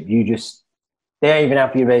relationship. They don't even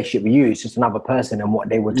have to be in a relationship with you. It's just another person and what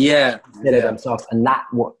they would consider themselves, and that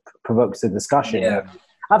what provokes the discussion. Yeah.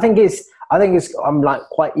 I think I'm like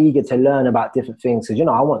quite eager to learn about different things because,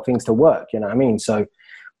 I want things to work. You know what I mean? So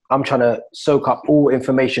I'm trying to soak up all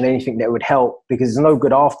information, anything that would help, because it's no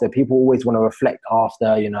good after. People always want to reflect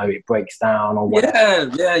after, it breaks down or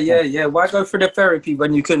whatever. Yeah. Why go for the therapy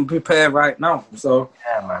when you can prepare right now? So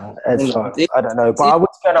yeah, man. I don't know, but I was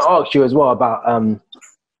going to ask you as well about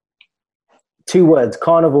 2 words: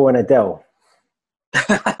 Carnival and Adele.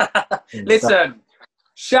 Listen,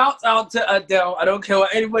 shout out to Adele. I don't care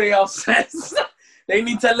what anybody else says. They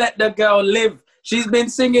need to let the girl live. She's been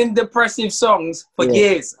singing depressive songs for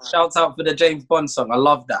years. Shout out for the James Bond song. I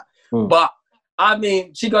love that. But I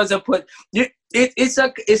mean, she goes and put it's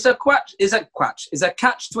a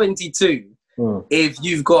catch-22 if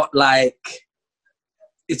you've got like,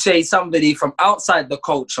 say somebody from outside the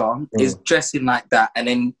culture is dressing like that, and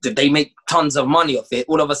then they make tons of money off it.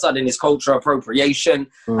 All of a sudden, it's culture appropriation,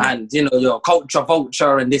 and your culture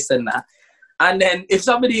vulture and this and that. And then if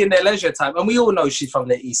somebody in their leisure time, and we all know she's from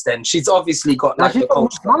the East End, she's obviously got like the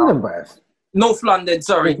culture. North London, bro. North London,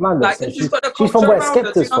 sorry. London, like, so she's got the culture around her, you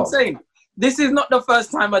know what I'm saying? This is not the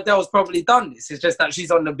first time Adele's probably done this. It's just that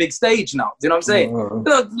she's on the big stage now. Do you know what I'm saying?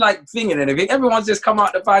 Not like singing and everything. Everyone's just come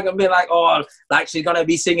out the bag and be like, oh, like she's going to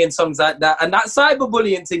be singing songs like that. And that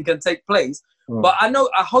cyberbullying thing can take place. But I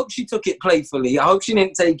hope she took it playfully. I hope she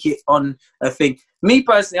didn't take it on a thing. Me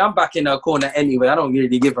personally, I'm back in her corner anyway. I don't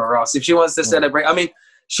really give her ass. If she wants to celebrate, I mean,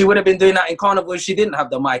 she would have been doing that in Carnival if she didn't have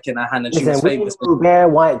the mic in her hand and she was famous. Bare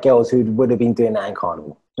white girls who would have been doing that in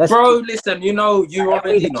Carnival. Listen, you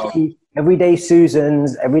already know. Everyday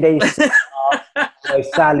Susans, everyday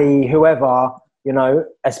Sally, whoever,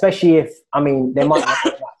 especially if, they might not go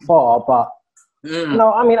that far, but,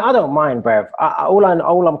 I don't mind, bruv.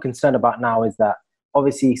 All I'm concerned about now is that,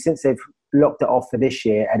 obviously, since they've locked it off for this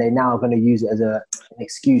year, and they're now going to use it as an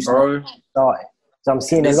excuse to start it. So I'm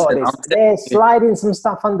seeing a lot of this. They're sliding some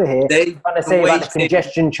stuff under here. They're trying to say about the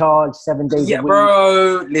congestion charge, 7 days a week. Yeah,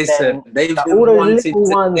 bro, listen. They've all those little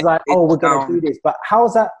ones like, we're going to do this. But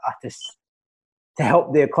how's that to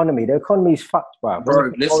help the economy? The economy's fucked, bro.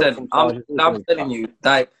 Bro, listen, I'm telling you,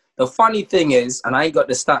 like, the funny thing is, and I ain't got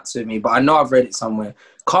the stats with me, but I know I've read it somewhere,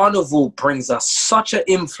 Carnival brings us such an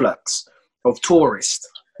influx of tourists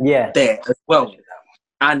there as well.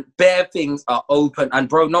 And bare things are open. And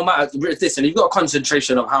bro, no matter, listen, you've got a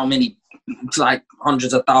concentration of how many, like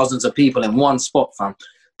hundreds of thousands of people in one spot, fam.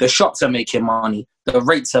 The shops are making money. The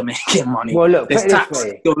rates are making money. Well, look, there's tax.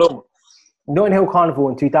 Notting Hill Carnival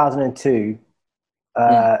in 2002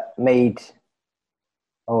 made,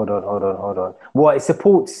 hold on. Well, it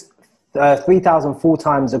supports 3,000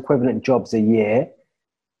 full-time equivalent jobs a year.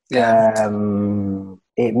 Yeah.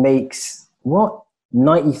 It makes,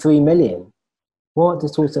 93 million. What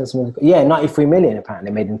does Toolstation? Yeah, 93 million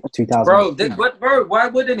apparently made in 2000. Bro, why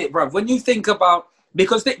wouldn't it, bro? When you think about,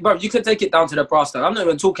 because bro, you can take it down to the brass tacks. I'm not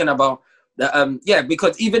even talking about the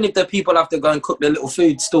because even if the people have to go and cook their little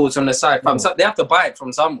food stores on the side, so they have to buy it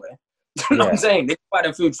from somewhere. You know what I'm saying? They buy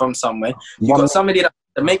the food from somewhere. You got somebody that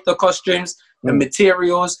make the costumes, the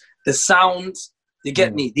materials, the sounds. You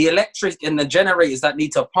get me? The electric and the generators that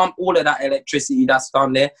need to pump all of that electricity that's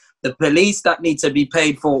down there. The police that need to be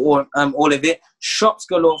paid for all of it. Shops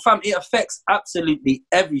galore. Fam, it affects absolutely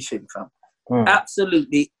everything, fam.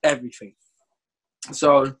 Absolutely everything.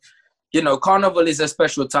 So, Carnival is a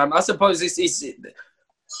special time. I suppose this is...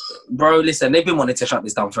 Bro, listen, they've been wanting to shut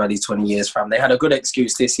this down for at least 20 years, fam. They had a good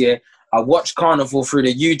excuse this year. I watched Carnival through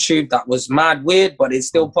the YouTube. That was mad weird, but it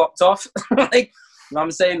still popped off. You know what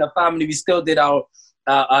I'm saying? The family, we still did our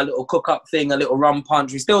little cook-up thing, a little rum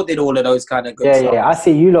punch. We still did all of those kind of good stuff. Yeah. I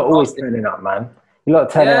see you lot always turning up, man. You lot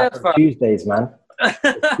turning up on Tuesdays, man.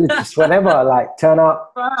 Just whenever, like, turn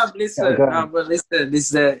up. Listen, but listen,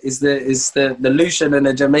 it's the Lucian and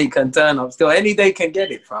the Jamaican turn up. Still, any day can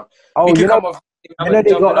get it, fam. Oh, you know they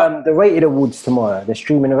got the Rated Awards tomorrow. They're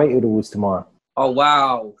streaming the Rated Awards tomorrow. Oh,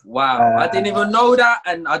 wow. I didn't even know that,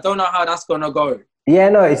 and I don't know how that's going to go. Yeah,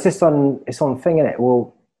 no, it's just on thing, innit?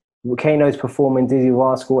 Well, Kano's performing, Dizzy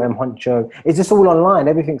Rascal, M. Huncho. It's just all online.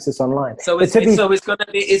 Everything's just online. So it's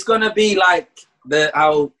gonna be like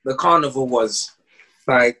how the carnival was,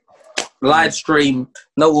 like live stream,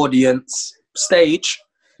 no audience, stage.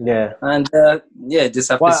 Yeah, and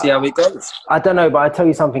just have to see how it goes. I don't know, but I tell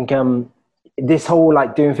you something. This whole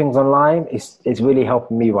like doing things online is really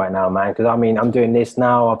helping me right now, man. Because I mean, I'm doing this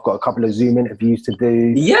now. I've got a couple of Zoom interviews to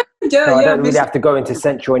do. So I don't really have to go into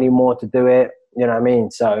Central anymore to do it. You know what I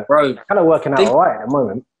mean? So, bro, kind of working out all right at the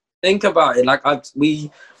moment. Think about it. Like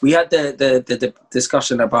we had the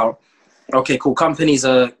discussion about, okay, cool. Companies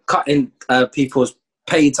are cutting people's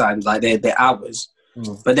pay times, like their hours.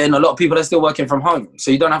 But then a lot of people are still working from home,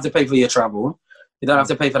 so you don't have to pay for your travel. You don't have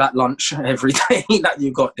to pay for that lunch every day that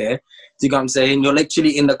you got there. Do you know what I'm saying? You're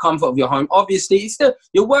literally in the comfort of your home. Obviously, it's still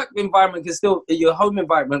your work environment your home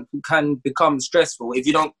environment can become stressful if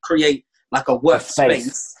you don't create like a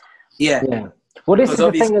workspace. Yeah. Well, this is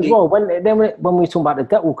the thing as well. When we talk about the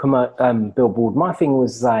Detwall billboard, my thing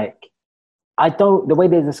was like, the way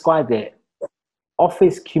they described it,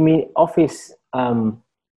 office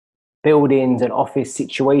buildings and office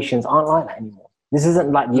situations aren't like that anymore. This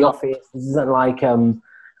isn't like the office. This isn't like,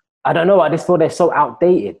 I don't know. I just thought they're so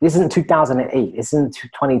outdated. This isn't 2008. This isn't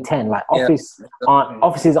 2010. Like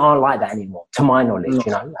offices aren't like that anymore, to my knowledge,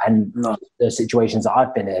 you know, and the situations that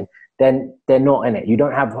I've been in, then they're not in it. You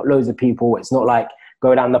don't have loads of people. It's not like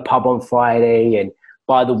go down the pub on Friday and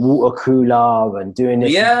buy the water cooler and doing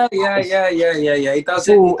this. Yeah. It's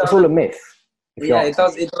all a myth.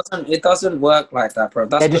 It doesn't work like that, bro.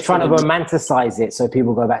 They're just trying to romanticize it so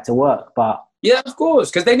people go back to work, but yeah, of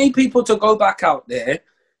course, because they need people to go back out there,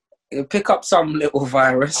 pick up some little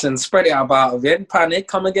virus and spread it about again. Panic,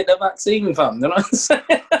 come and get the vaccine, fam. You know what I'm saying?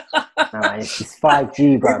 Nah, it's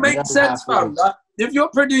 5G, bro. It makes sense, fam. If you're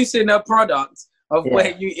producing a product of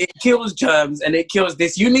where it kills germs and it kills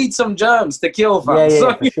this, you need some germs to kill, fam.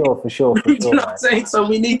 For sure. You know what I'm saying? So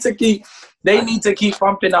they need to keep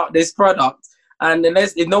pumping out this product. And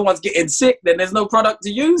if no one's getting sick, then there's no product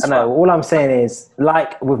to use. I know. All I'm saying is,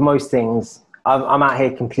 like with most things, I'm out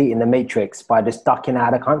here completing the matrix by just ducking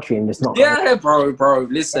out of the country and just not. Yeah, bro.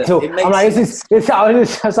 Listen, I'm like,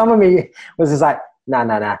 some of me was just like,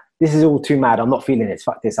 nah. This is all too mad. I'm not feeling it.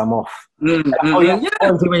 Fuck this. I'm off. When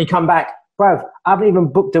you come back, bro, I haven't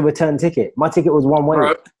even booked a return ticket. My ticket was one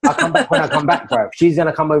way. I'll come back when I come back, bro. She's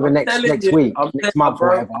gonna come over next week, next month,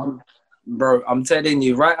 bro. I'm telling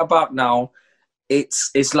you, right about now,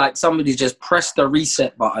 it's like somebody just pressed the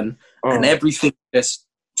reset button and everything just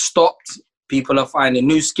stopped. People are finding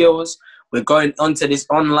new skills. We're going onto this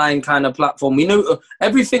online kind of platform. We knew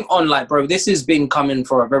everything online, bro. This has been coming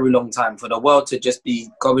for a very long time for the world to just be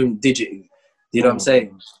going digital. You know what I'm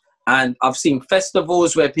saying? And I've seen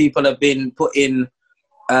festivals where people have been put in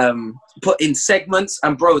segments.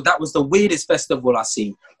 And, bro, that was the weirdest festival I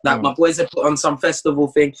see. Like, my boys have put on some festival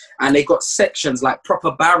thing and they got sections, like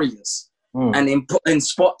proper barriers. And put in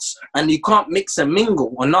spots, and you can't mix and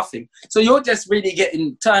mingle or nothing. So you're just really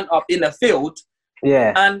getting turned up in a field.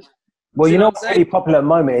 Yeah. And you know what's really popular at the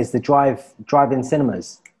moment is the drive-in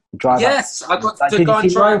cinemas. Yes, I got to go and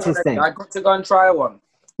try one. I got to go and try one.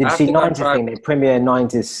 Did you see 90s thing? They premiere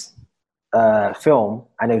 90s film,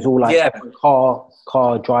 and it was all like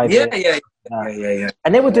car driving. Yeah.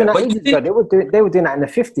 And they were doing that ages ago. They were doing that in the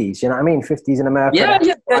 50s. You know what I mean? 50s in America. Yeah.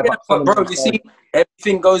 But bro, you see,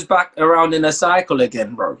 everything goes back around in a cycle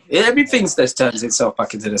again, bro. Everything just turns itself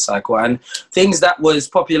back into the cycle, and things that was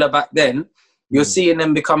popular back then, you're seeing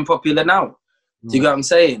them become popular now. Do you get what I'm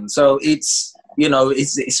saying? So it's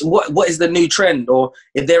what is the new trend, or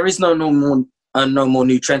if there is no more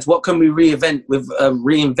new trends, what can we reinvent with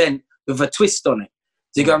a twist on it?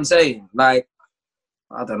 Do you get what I'm saying? Like,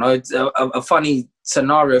 I don't know. A funny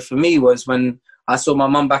scenario for me was when I saw my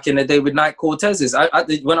mum back in the day with Night Cortezes.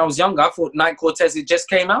 When I was younger, I thought Night Cortezes just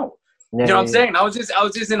came out. You know what I'm saying? I was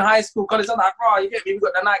just in high school, college. I'm like, bro, you get me? We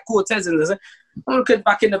got the Night Cortezes. I'm looking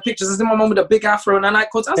back in the pictures. I see my mum with a big afro and a Night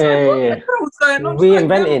Cortez. What's going on?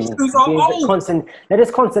 Reinventing. They're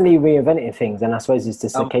just constantly reinventing things, and I suppose it's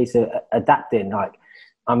just a case of adapting. Like,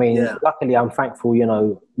 I mean, luckily, I'm thankful. You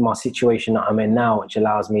know, my situation that I'm in now, which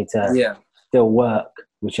allows me to still work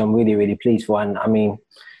which I'm really, really pleased for. And I mean,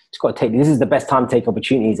 it's got to take. This is the best time to take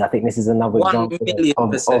opportunities. I think this is another example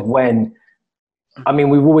of when. I mean,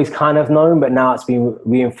 we've always kind of known, but now it's been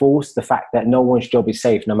reinforced, the fact that no one's job is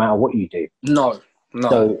safe no matter what you do. No.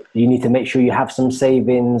 So you need to make sure you have some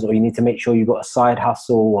savings, or you need to make sure you've got a side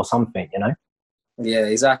hustle or something, you know? Yeah,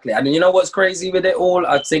 exactly. And you know what's crazy with it all?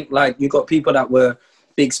 I think, like, you got people that were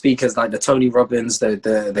big speakers, like the Tony Robbins,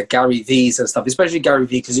 the Gary V's and stuff, especially Gary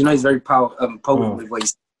V, because, you know, he's very potent with what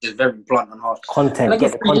he's just very blunt and harsh. Content,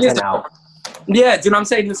 get the content out. Yeah, do you know what I'm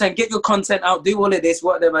saying? He's saying, get your content out, do all of this,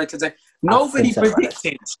 whatever, because nobody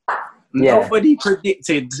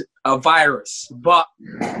predicted a virus, but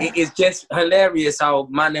it is just hilarious how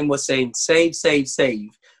man was saying save,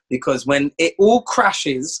 because when it all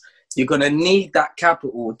crashes, you're going to need that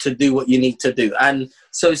capital to do what you need to do. And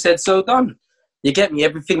so said, so done. You get me?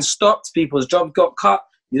 Everything stopped. People's jobs got cut.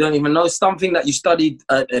 You don't even know something that you studied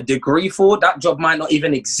a degree for. That job might not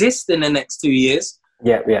even exist in the next 2 years.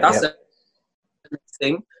 That's a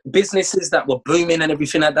thing. Businesses that were booming and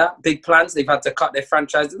everything like that, big plans, they've had to cut their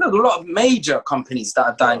franchises. There's a lot of major companies that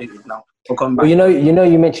have diluted now. Well, you know,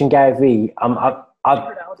 you mentioned Gary V.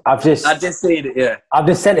 I've just seen it. Yeah, I've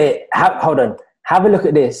just sent it. Hold on, have a look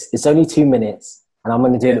at this. It's only 2 minutes, and I'm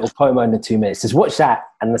going to do a little promo in the 2 minutes. Just watch that,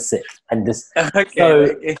 and that's it. And just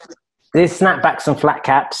This snapbacks and flat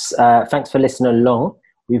caps. Thanks for listening along.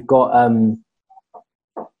 We've got.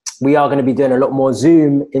 We are going to be doing a lot more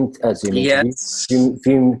Zoom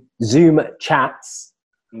chats.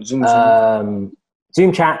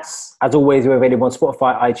 Zoom chats, as always, we're available on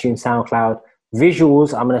Spotify, iTunes, SoundCloud.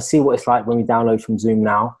 Visuals, I'm going to see what it's like when we download from Zoom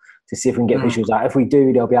now to see if we can get visuals out. If we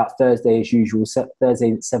do, they'll be out Thursday as usual,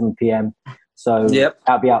 Thursday at 7 p.m. So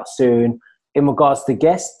that'll be out soon. In regards to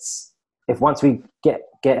guests, if once we get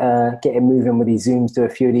it moving with these Zooms, do a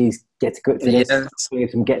few of these, get to grips with this, we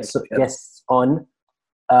have some guests on.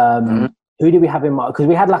 Who do we have in mind? Because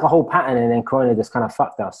we had like a whole pattern, and then Corona just kind of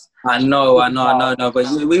fucked us. I know. But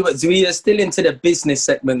we were still into the business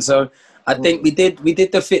segment, so I think we did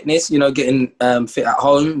the fitness. You know, getting fit at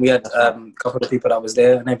home. We had a couple of people that was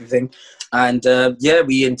there and everything, and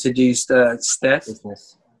we introduced Steph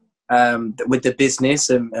with the business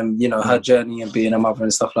and you know her journey and being a mother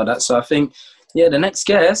and stuff like that. So I think the next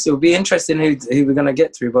guest, it'll be interesting who we're gonna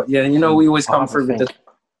get through. But yeah, you know, we always come through with the.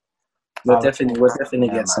 We'll definitely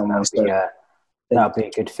get someone. That'll be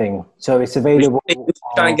a good thing. So it's available. We should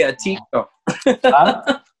try and get a teacher.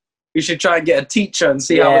 We should try and get a teacher and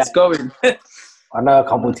see how it's going. I know a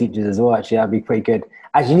couple of teachers as well. Actually, that'd be pretty good.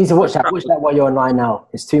 Actually, you need to watch that. Watch that while you're online now.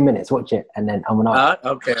 It's 2 minutes. Watch it, and then I'm gonna.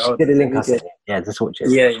 Okay. Get the link. Just watch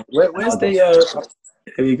it. Yeah. Where's the?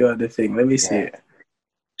 Here we go. The thing. Let me see it.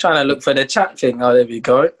 Trying to look for the chat thing. Oh, there we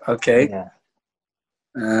go. Okay. Yeah.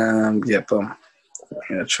 Boom. I'm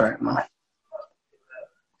gonna try it now.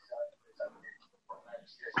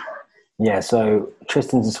 Yeah, so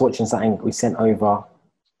Tristan's just watching something we sent over,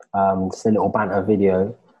 just a little banter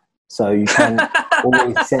video. So you can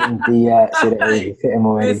always send the so that you fit him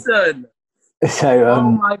already. Listen. So oh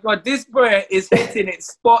my God, this boy is hitting it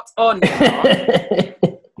spot on.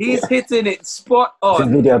 He's hitting it spot on. It's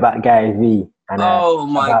a video about Gary V. And, oh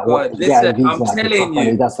my God, listen, I'm telling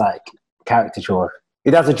you. He does like caricature.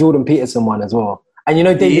 He does a Jordan Peterson one as well. And you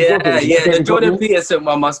know David Goggins? The Jordan Peterson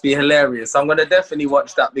one must be hilarious. I'm going to definitely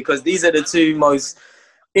watch that because these are the two most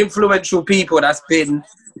influential people that's been,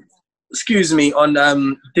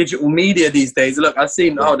 on digital media these days. Look, I've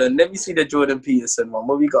seen, hold on, let me see the Jordan Peterson one.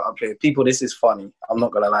 What we got up here? People, this is funny. I'm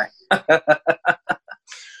not going to lie.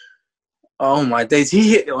 Oh my days.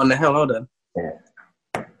 He hit it on the hell. Hold on.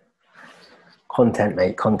 Yeah. Content,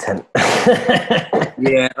 mate. Content.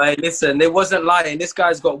 Yeah, hey, listen, they wasn't lying. This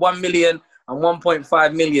guy's got 1 million and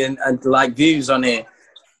 1.5 million and like views on it,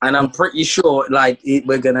 and I'm pretty sure like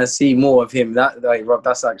we're gonna see more of him. That like, Rob,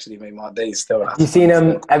 that's actually made my day still. You seen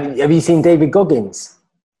have you seen David Goggins?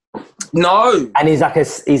 No. And he's like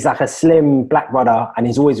a slim black brother, and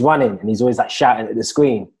he's always running, and he's always like shouting at the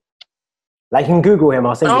screen. Like you can Google him.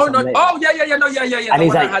 I'll send you something later. Oh yeah. And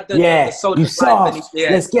he's like, you soft.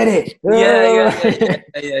 Let's get it.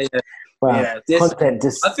 Yeah. Wow. Content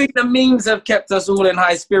just... I think the memes have kept us all in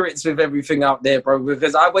high spirits with everything out there, bro.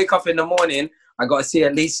 Because I wake up in the morning, I got to see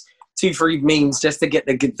at least 2-3 memes just to get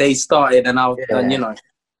the good day started, and and you know.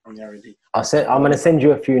 I'm gonna send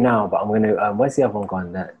you a few now, but I'm gonna. Where's the other one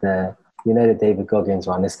gone? The David Goggins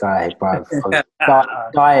one. This guy, bro,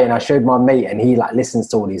 dying. I showed my mate, and he like listens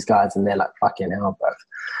to all these guys, and they're like, "Fucking hell, bro."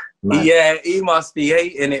 Man. Yeah, he must be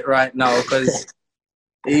hating it right now because.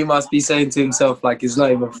 He must be saying to himself, like, it's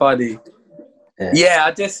not even funny. Yeah,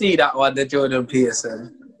 I just see that one, the Jordan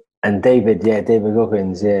Peterson. And David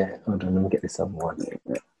Goggins, yeah. Hold on, let me get this other one.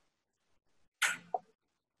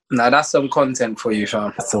 Now that's some content for you,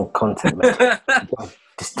 Sean. That's some content, man.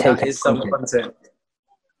 Just take that is some content.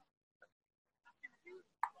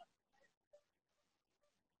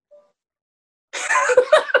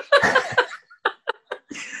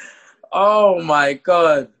 Oh my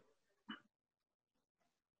God.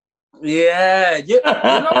 Yeah. You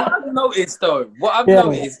know what I've noticed though? What I've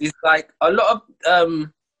noticed is like a lot of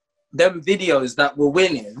them videos that were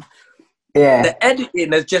winning, the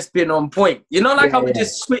editing has just been on point. You know, like how we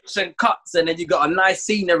just switch and cuts and then you got a nice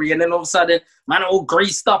scenery and then all of a sudden, man, all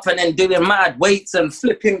greased up and then doing mad weights and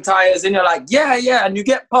flipping tires and you're like, yeah, and you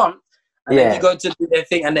get pumped and then you go to do their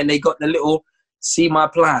thing and then they got the little, see my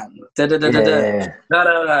plan, you know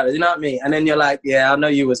what I mean? And then you're like, yeah, I know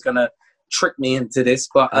you was going to trick me into this.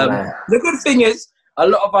 But the good thing is, a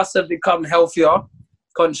lot of us have become healthier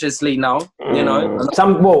consciously now, you know.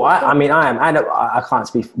 I can't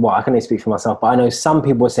speak. Well, I can only speak for myself, but I know some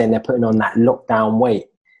people are saying they're putting on that lockdown weight,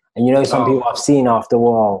 and you know, some people I've seen after a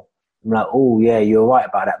while. I'm like, oh yeah, you're right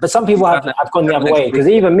about that. But some people have gone the other way because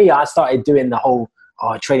even me, I started doing the whole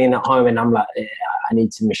training at home, and I'm like, I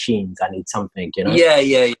need some machines, I need something, you know.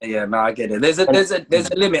 Yeah. No, I get it. There's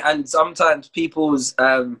a limit, and sometimes people's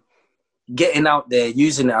getting out there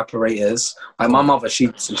using the apparatus. Like my mother, she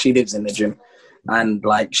lives in the gym. And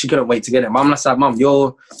like she couldn't wait to get it. Mum, I said, Mum,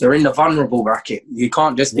 you're in the vulnerable bracket. You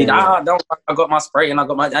can't just be I got my spray and I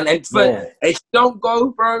got my if you don't go,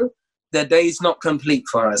 bro, the day's not complete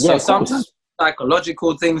for us. So sometimes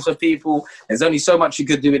psychological things for people. There's only so much you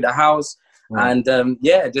could do in the house. And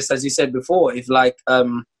just as you said before, if like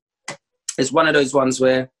it's one of those ones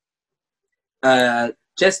where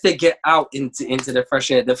just to get out into the fresh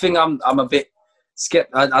air. The thing I'm a bit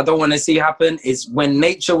I don't want to see happen is when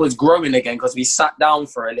nature was growing again, because we sat down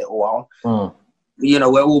for a little while. You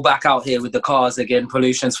know, we're all back out here with the cars again,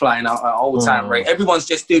 pollution's flying out at all time rate. Everyone's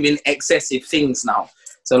just doing excessive things now.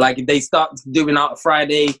 So like if they start doing out a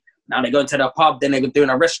Friday, now they're going to the pub, then they're doing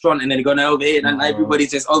a restaurant, and then they're going over here, and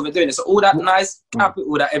everybody's just overdoing it. So all that nice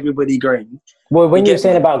capital that everybody gained. Well, when you were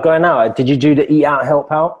saying about going out, did you do the eat out, help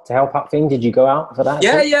out thing? Did you go out for that?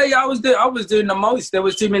 Yeah. I was doing the most. There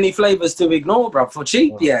was too many flavors to ignore, bro. For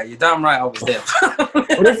cheap, yeah, you're damn right I was there.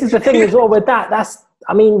 Well, this is the thing as well with that.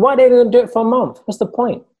 Why they didn't do it for a month? What's the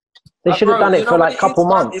point? They should have done it for like a couple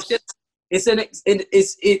months. It's an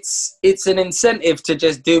incentive to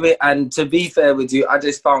just do it. And to be fair with you, I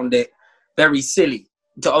just found it very silly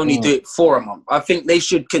to only do it for a month. I think they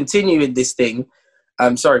should continue with this thing.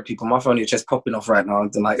 I'm sorry, people, my phone is just popping off right now.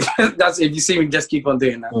 Like, that's if you see me, just keep on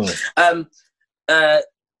doing that.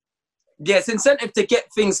 It's incentive to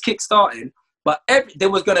get things kick-started, but there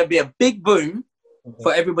was going to be a big boom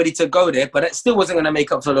for everybody to go there, but it still wasn't going to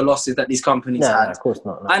make up for the losses that these companies had. No, of course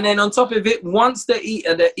not. No. And then on top of it, once the eat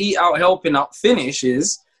out, helping out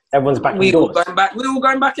finishes, everyone's back. We all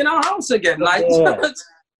going back in our house again. Like, and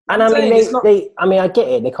I mean, I get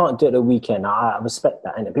it. They can't do it the weekend. I respect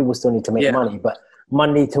that, and people still need to make money, but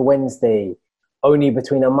Monday to Wednesday, only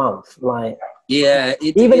between a month. Like,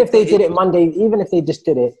 even if they did it Monday, even if they just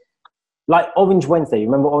did it like Orange Wednesday.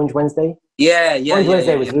 Remember Orange Wednesday? Orange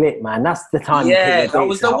Wednesday was lit, man. That's the time. Yeah, that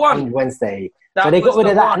was the one. Orange Wednesday. So they got rid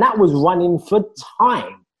of that, and that was running for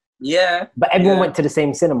time. Yeah. But everyone went to the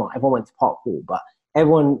same cinema. Everyone went to Park Hall. But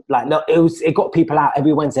everyone, like, no, it got people out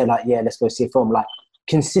every Wednesday. Like, let's go see a film. Like,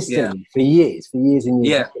 consistently for years and years.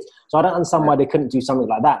 Yeah. So I don't understand why they couldn't do something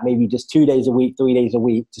like that. Maybe just 2 days a week, 3 days a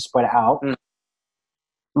week to spread it out.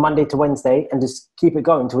 Monday to Wednesday, and just keep it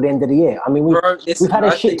going till the end of the year. I mean, we've had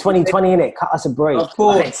a shit 2020 in it. Cut us a break. Of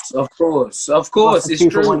course. It's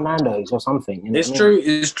true. For Nando's or something. You know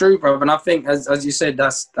it's true, bro. And I think, as you said,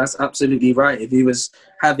 that's absolutely right. If he was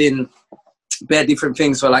having bare different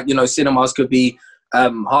things, for like, you know, cinemas could be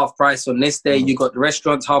half price on this day. You got the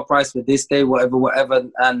restaurants half price for this day, whatever,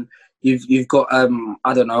 and you've got I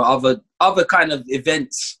don't know, other kind of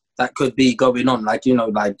events that could be going on, like, you know,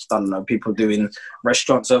 like, I don't know, people doing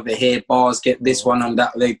restaurants over here, bars get this one and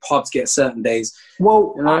that, like pubs get certain days.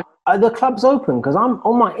 Well, you know? Are the clubs open? Because I'm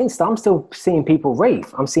on my Insta, I'm still seeing people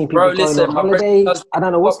rave. I'm seeing people going on holiday. I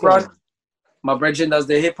don't know what's going on. My brethren does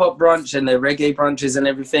the hip hop brunch and the reggae brunches and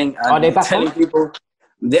everything. And are they back telling people,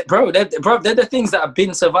 they're the things that have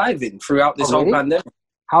been surviving throughout this whole pandemic.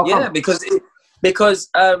 How come? Yeah, because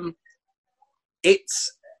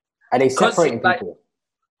it's. Are they separating people?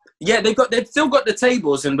 Yeah, they've still got the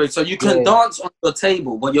tables, and so you can dance on your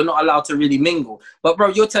table, but you're not allowed to really mingle. But bro,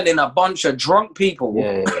 you're telling a bunch of drunk people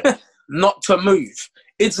not to move.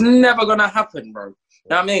 It's never gonna happen, bro.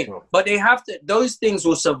 know what I mean? Sure. But they have to, those things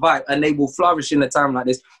will survive and they will flourish in a time like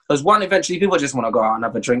this. Because one, eventually people just want to go out and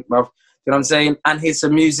have a drink, bro. You know what I'm saying? And hear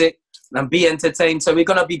some music and be entertained. So we're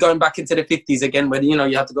going to be going back into the 50s again where, you know,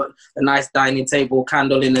 you have to got a nice dining table,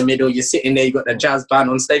 candle in the middle, you're sitting there, you got the jazz band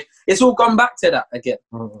on stage. It's all gone back to that again.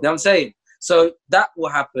 You know what I'm saying? So that will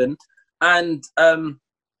happen. And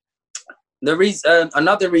the reason,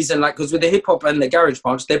 another reason, like, because with the hip hop and the garage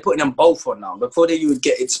punch, they're putting them both on now. Before you would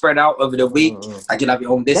get it spread out over the week, like you'll have it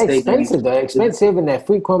on this they're day. Expensive, they're expensive and they're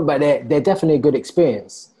frequent, but they're definitely a good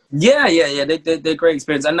experience. Yeah. They're great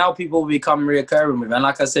experience, and now people will become reoccurring with it. And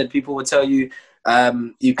like I said, people will tell you, you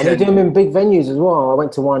can. And they do them in big venues as well. I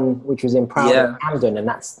went to one which was in Camden, and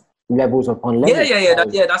that's levels upon levels.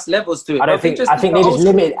 Yeah, that's levels to it. I think they just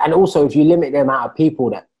limit, and also if you limit the amount of people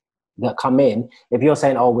that come in, if you're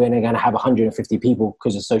saying, oh, we're only going to have 150 people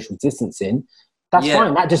because of social distancing, that's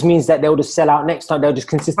fine. That just means that they'll just sell out next time. They'll just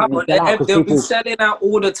consistently sell out. They'll be selling out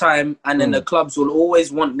all the time, and then the clubs will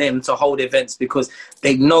always want them to hold events because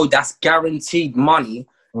they know that's guaranteed money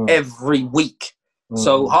every week.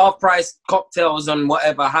 So half price cocktails and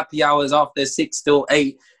whatever, happy hours after 6 till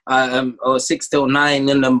 8 or 6 till 9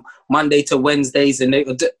 in the Monday to Wednesdays, and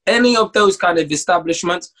any of those kind of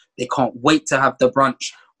establishments, they can't wait to have the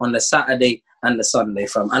brunch on the Saturday and the Sunday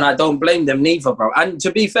from. And I don't blame them neither, bro. And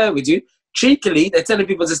to be fair with you, cheekily, they're telling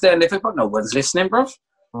people to stay in their fit, but no one's listening, bro.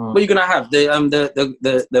 What are you gonna have?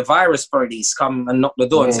 The virus police come and knock the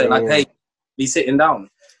door and say, like, hey, be sitting down.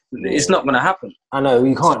 It's not gonna happen. I know,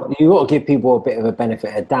 you can't. You got to give people a bit of a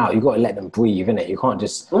benefit of doubt. You got to let them breathe, innit? You can't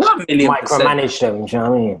just 1 million micromanage them. You know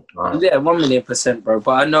what I mean? Right. Yeah, 1,000,000%, bro.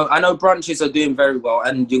 But I know brunches are doing very well,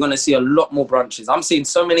 and you're gonna see a lot more brunches. I'm seeing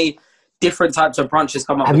so many different types of brunches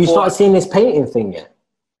come up. Have you started seeing this painting thing yet?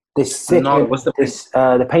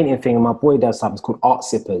 The painting thing, and my boy does something. It's called art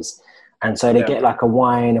sippers, and so they get like a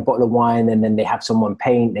bottle of wine, and then they have someone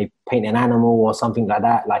paint. They paint an animal or something like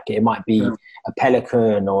that. Like it might be a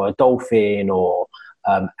pelican or a dolphin, or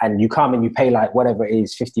and you come and you pay like whatever it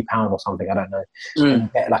is, £50 or something. I don't know. And you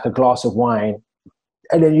get like a glass of wine,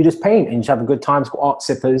 and then you just paint and you just have a good time. It's called art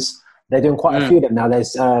sippers. They're doing quite a few of them now.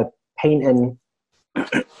 There's pint and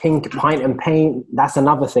paint. That's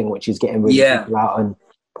another thing which is getting really people out. And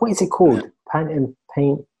what is it called? Pint and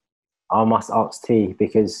paint. I must ask T,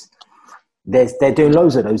 because they're doing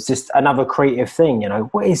loads of those. Just another creative thing, you know.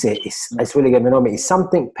 What is it? It's really going to know me. It's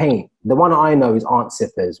something paint. The one I know is art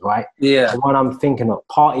sippers, right? Yeah. The one I'm thinking of,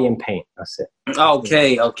 party and paint. That's it.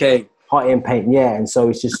 Okay. Party and paint. Yeah. And so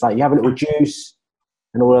it's just like you have a little juice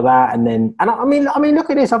and all of that, and then I mean, look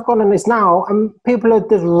at this. I've gone on this now, and people are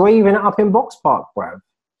just raving it up in Box Park, bro.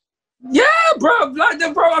 Yeah, bro.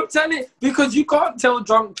 I'm telling you, because you can't tell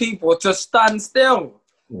drunk people to stand still.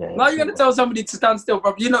 Yeah, now you're gonna tell somebody to stand still,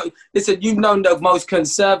 bro. You know, listen. You've known the most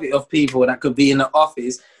conservative people that could be in the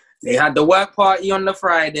office. They had the work party on the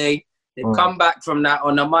Friday. They come back from that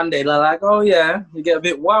on a Monday. They're like, oh yeah, you get a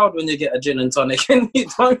bit wild when you get a gin and tonic, and you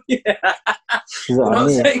don't. But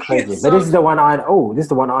this is the one I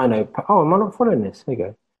know. Oh, am I not following this? There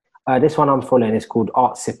you go. This one I'm following is called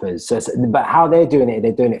Art Sippers. But how they're doing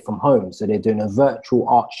it from home. So they're doing a virtual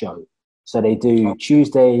art show. So they do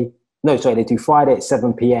they do Friday at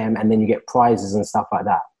 7 p.m. and then you get prizes and stuff like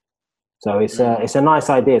that. So it's a nice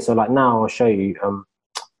idea. So like now I'll show you.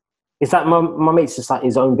 It's like my mate's just like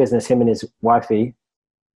his own business, him and his wifey.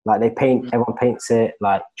 Like they paint, everyone paints it,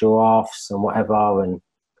 like giraffes and whatever. And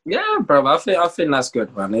yeah, bro, I think that's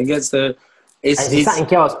good, man. It gets the... It's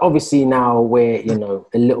something else. Obviously now we're, you know,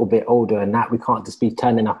 a little bit older and that we can't just be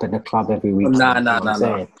turning up at the club every week. Nah.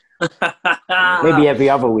 Maybe every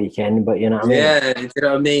other weekend, but you know what I mean? Yeah, you know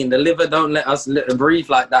what I mean? The liver don't let us breathe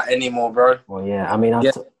like that anymore, bro. Well, yeah, I mean,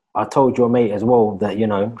 I told your mate as well that, you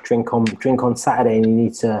know, drink on Saturday and you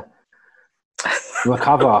need to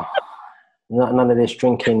recover. None of this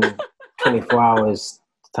drinking 24 hours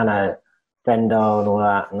trying to Bendo and all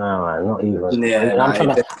that. No, man, not even. Yeah,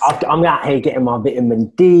 I'm out here getting my vitamin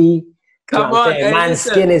D. Come on, hey, man's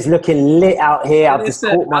skin is looking lit out here. I've just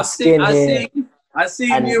caught my skin here. I see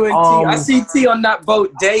you and T. I see T on that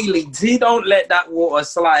boat daily. T don't let that water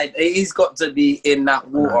slide. He's got to be in that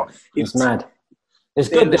water. It's mad. It's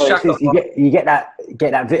good though. You get that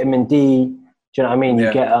vitamin D. Do you know what I mean?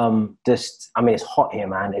 You get it's hot here,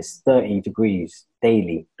 man. It's 30 degrees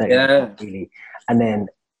daily. Daily. And then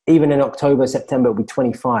even in October, September, it'll be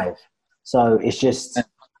 25. So it's just,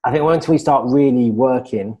 I think once we start really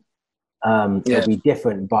working, it'll be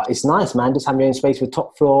different. But it's nice, man. Just having your own space with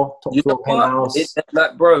top floor penthouse.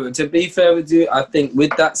 Like, bro, to be fair with you, I think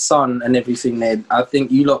with that sun and everything there, I think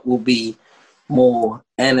you lot will be more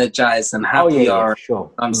energized and happier. Sure.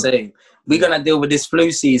 I'm saying. we're going to deal with this flu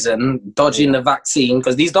season, dodging the vaccine,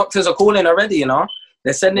 because these doctors are calling already, you know.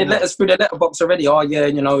 They're sending letters through the letterbox already. Oh, yeah,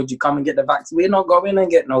 you know, do you come and get the vaccine? We're not going and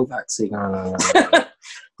get no vaccine. No.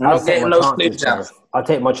 We're not getting no flu jab. I'll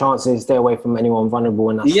take my chances, stay away from anyone vulnerable,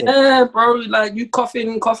 and that's it. Bro, like, you cough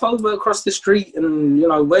over across the street and, you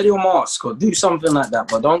know, wear your mask or do something like that,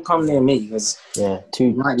 but don't come near me, because is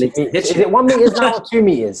it 1 meter now or 2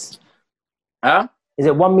 meters? Huh? Is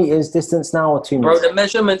it 1 meter's distance now or 2 meters? Bro, the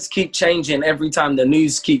measurements keep changing every time the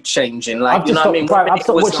news keeps changing. Like, you know what I mean? I've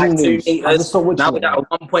stopped watching like news. 2 meters. Now we're at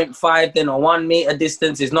a 1.5, then a 1 meter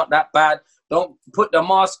distance is not that bad. Don't put the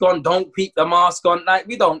mask on. Don't keep the mask on. Like,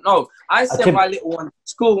 we don't know. I sent my little one to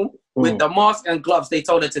school with the mask and gloves. They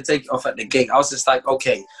told her to take it off at the gate. I was just like,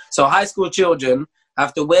 okay. So high school children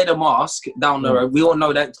have to wear the mask down the road. We all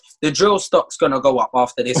know that the drill stock's going to go up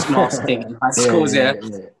after this mask thing in high schools, yeah.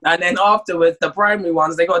 And then afterwards, the primary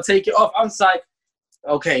ones, they got to take it off. I'm just like,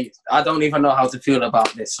 okay, I don't even know how to feel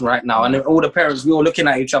about this right now. And then all the parents, we all looking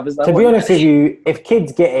at each other. Like, to be honest with you, if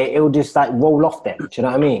kids get it, it'll just like roll off them. Do you know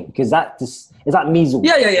what I mean? Because that just, it's like measles.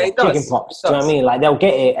 Yeah, it does. Chicken pox. Do you know what I mean? Like, they'll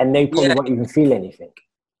get it and they probably won't even feel anything.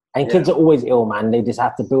 And kids are always ill, man. They just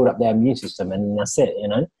have to build up their immune system, and that's it, you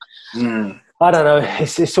know? I don't know.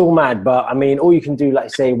 It's all mad, but I mean, all you can do,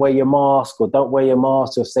 like, say, wear your mask, or don't wear your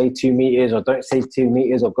mask, or say 2 meters, or don't say 2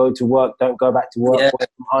 meters, or go to work, don't go back to work. Work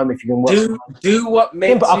from home if you can work. Do what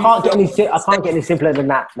makes I can't get any simpler than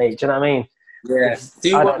that, mate. Do you know what I mean? Yeah.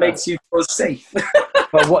 Do what makes you feel safe.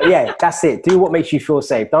 But that's it. Do what makes you feel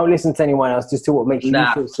safe. Don't listen to anyone else. Just do what makes you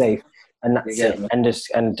feel safe, and that's it.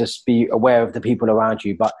 And just be aware of the people around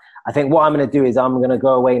you. But I think what I'm going to do is I'm going to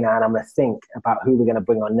go away now, and I'm going to think about who we're going to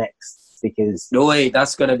bring on next. Because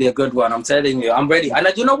that's going to be a good one. I'm telling you, I'm ready. And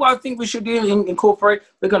you know what I think we should do? Incorporate.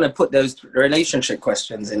 We're going to put those relationship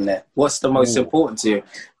questions in there. What's the most important to you?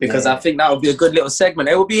 Because I think that would be a good little segment.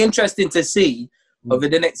 It will be interesting to see over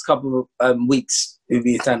the next couple of weeks who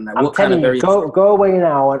be attending. I'm telling you, go away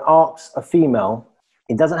now and ask a female.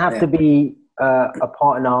 It doesn't have to be a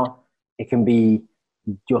partner. It can be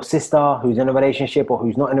your sister who's in a relationship or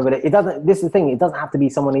who's not in a relationship. This is the thing. It doesn't have to be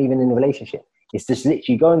someone even in a relationship. It's just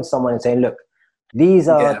literally going to someone and saying, look, these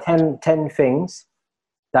are 10 things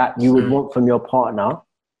that you would want from your partner.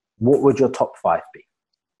 What would your top 5 be?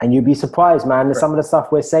 And you'd be surprised, man. Some of the stuff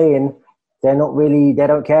we're saying, they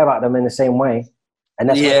don't care about them in the same way. And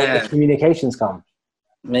that's where the communications come.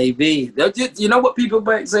 Maybe. You know what people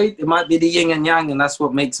might say? It might be the yin and yang, and that's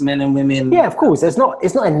what makes men and women. Yeah, of course. It's not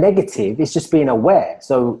a negative. It's just being aware.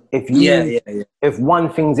 So if if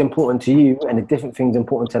one thing's important to you and a different thing's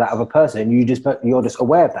important to that other person, you're just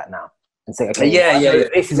aware of that now and say, okay,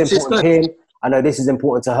 this is important to him. I know this is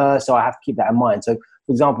important to her, so I have to keep that in mind. So,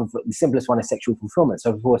 for example, the simplest one is sexual fulfillment.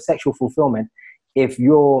 So for sexual fulfillment, if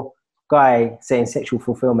your guy saying sexual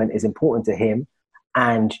fulfillment is important to him,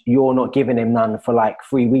 and you're not giving him none for like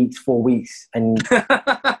 3 weeks, 4 weeks. And do you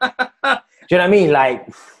know what I mean? Like,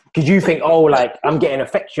 because you think, oh, like, I'm getting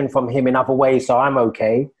affection from him in other ways, so I'm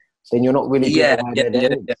okay. Then you're not really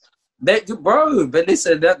Bro, but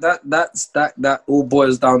listen, that all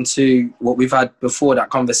boils down to what we've had before,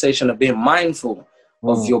 that conversation of being mindful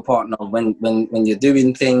of your partner when you're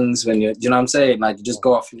doing things, when you're, you know what I'm saying? Like, you just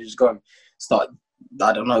go off and you just go and start,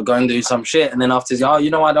 I don't know, go and do some shit, and then after, I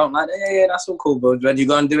don't like that. Yeah, that's all cool, but when you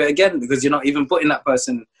go and do it again, because you're not even putting that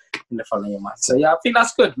person in the front of your mind. So yeah, I think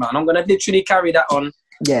that's good, man. I'm gonna literally carry that on.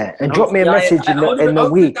 Yeah, and drop me a message in the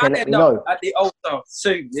week and let me know. At the altar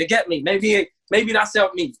soon, you get me? Maybe that's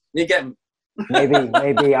helped me. You get me?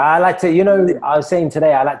 Maybe. I like to, I was saying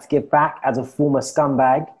today, I like to give back as a former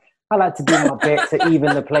scumbag. I like to do my bit to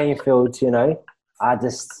even the playing field. I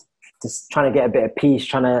just trying to get a bit of peace,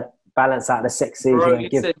 trying to balance out the sexes,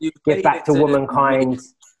 give back to womankind.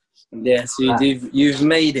 Yes, you've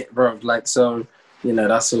made it, bro. Like, so,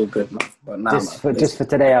 that's all good, man. But now, just for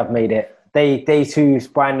today, I've made it. Day 2's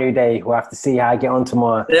brand new day. We'll have to see how I get on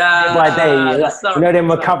tomorrow. Day by day. Then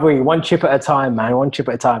recovery, 1 chip at a time, man. 1 chip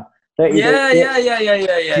at a time.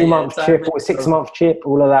 2-month chip or 6-month chip,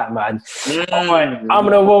 all of that, man. I'm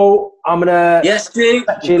gonna roll. Yes, G.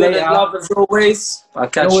 Catch you later. Love as always. I'll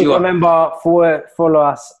catch you up. Remember, follow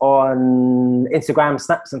us on Instagram,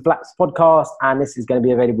 Snaps and Flats Podcast, and this is going to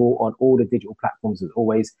be available on all the digital platforms as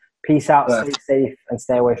always. Peace out, stay safe, and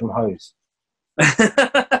stay away from hoes.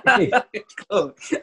 Cool.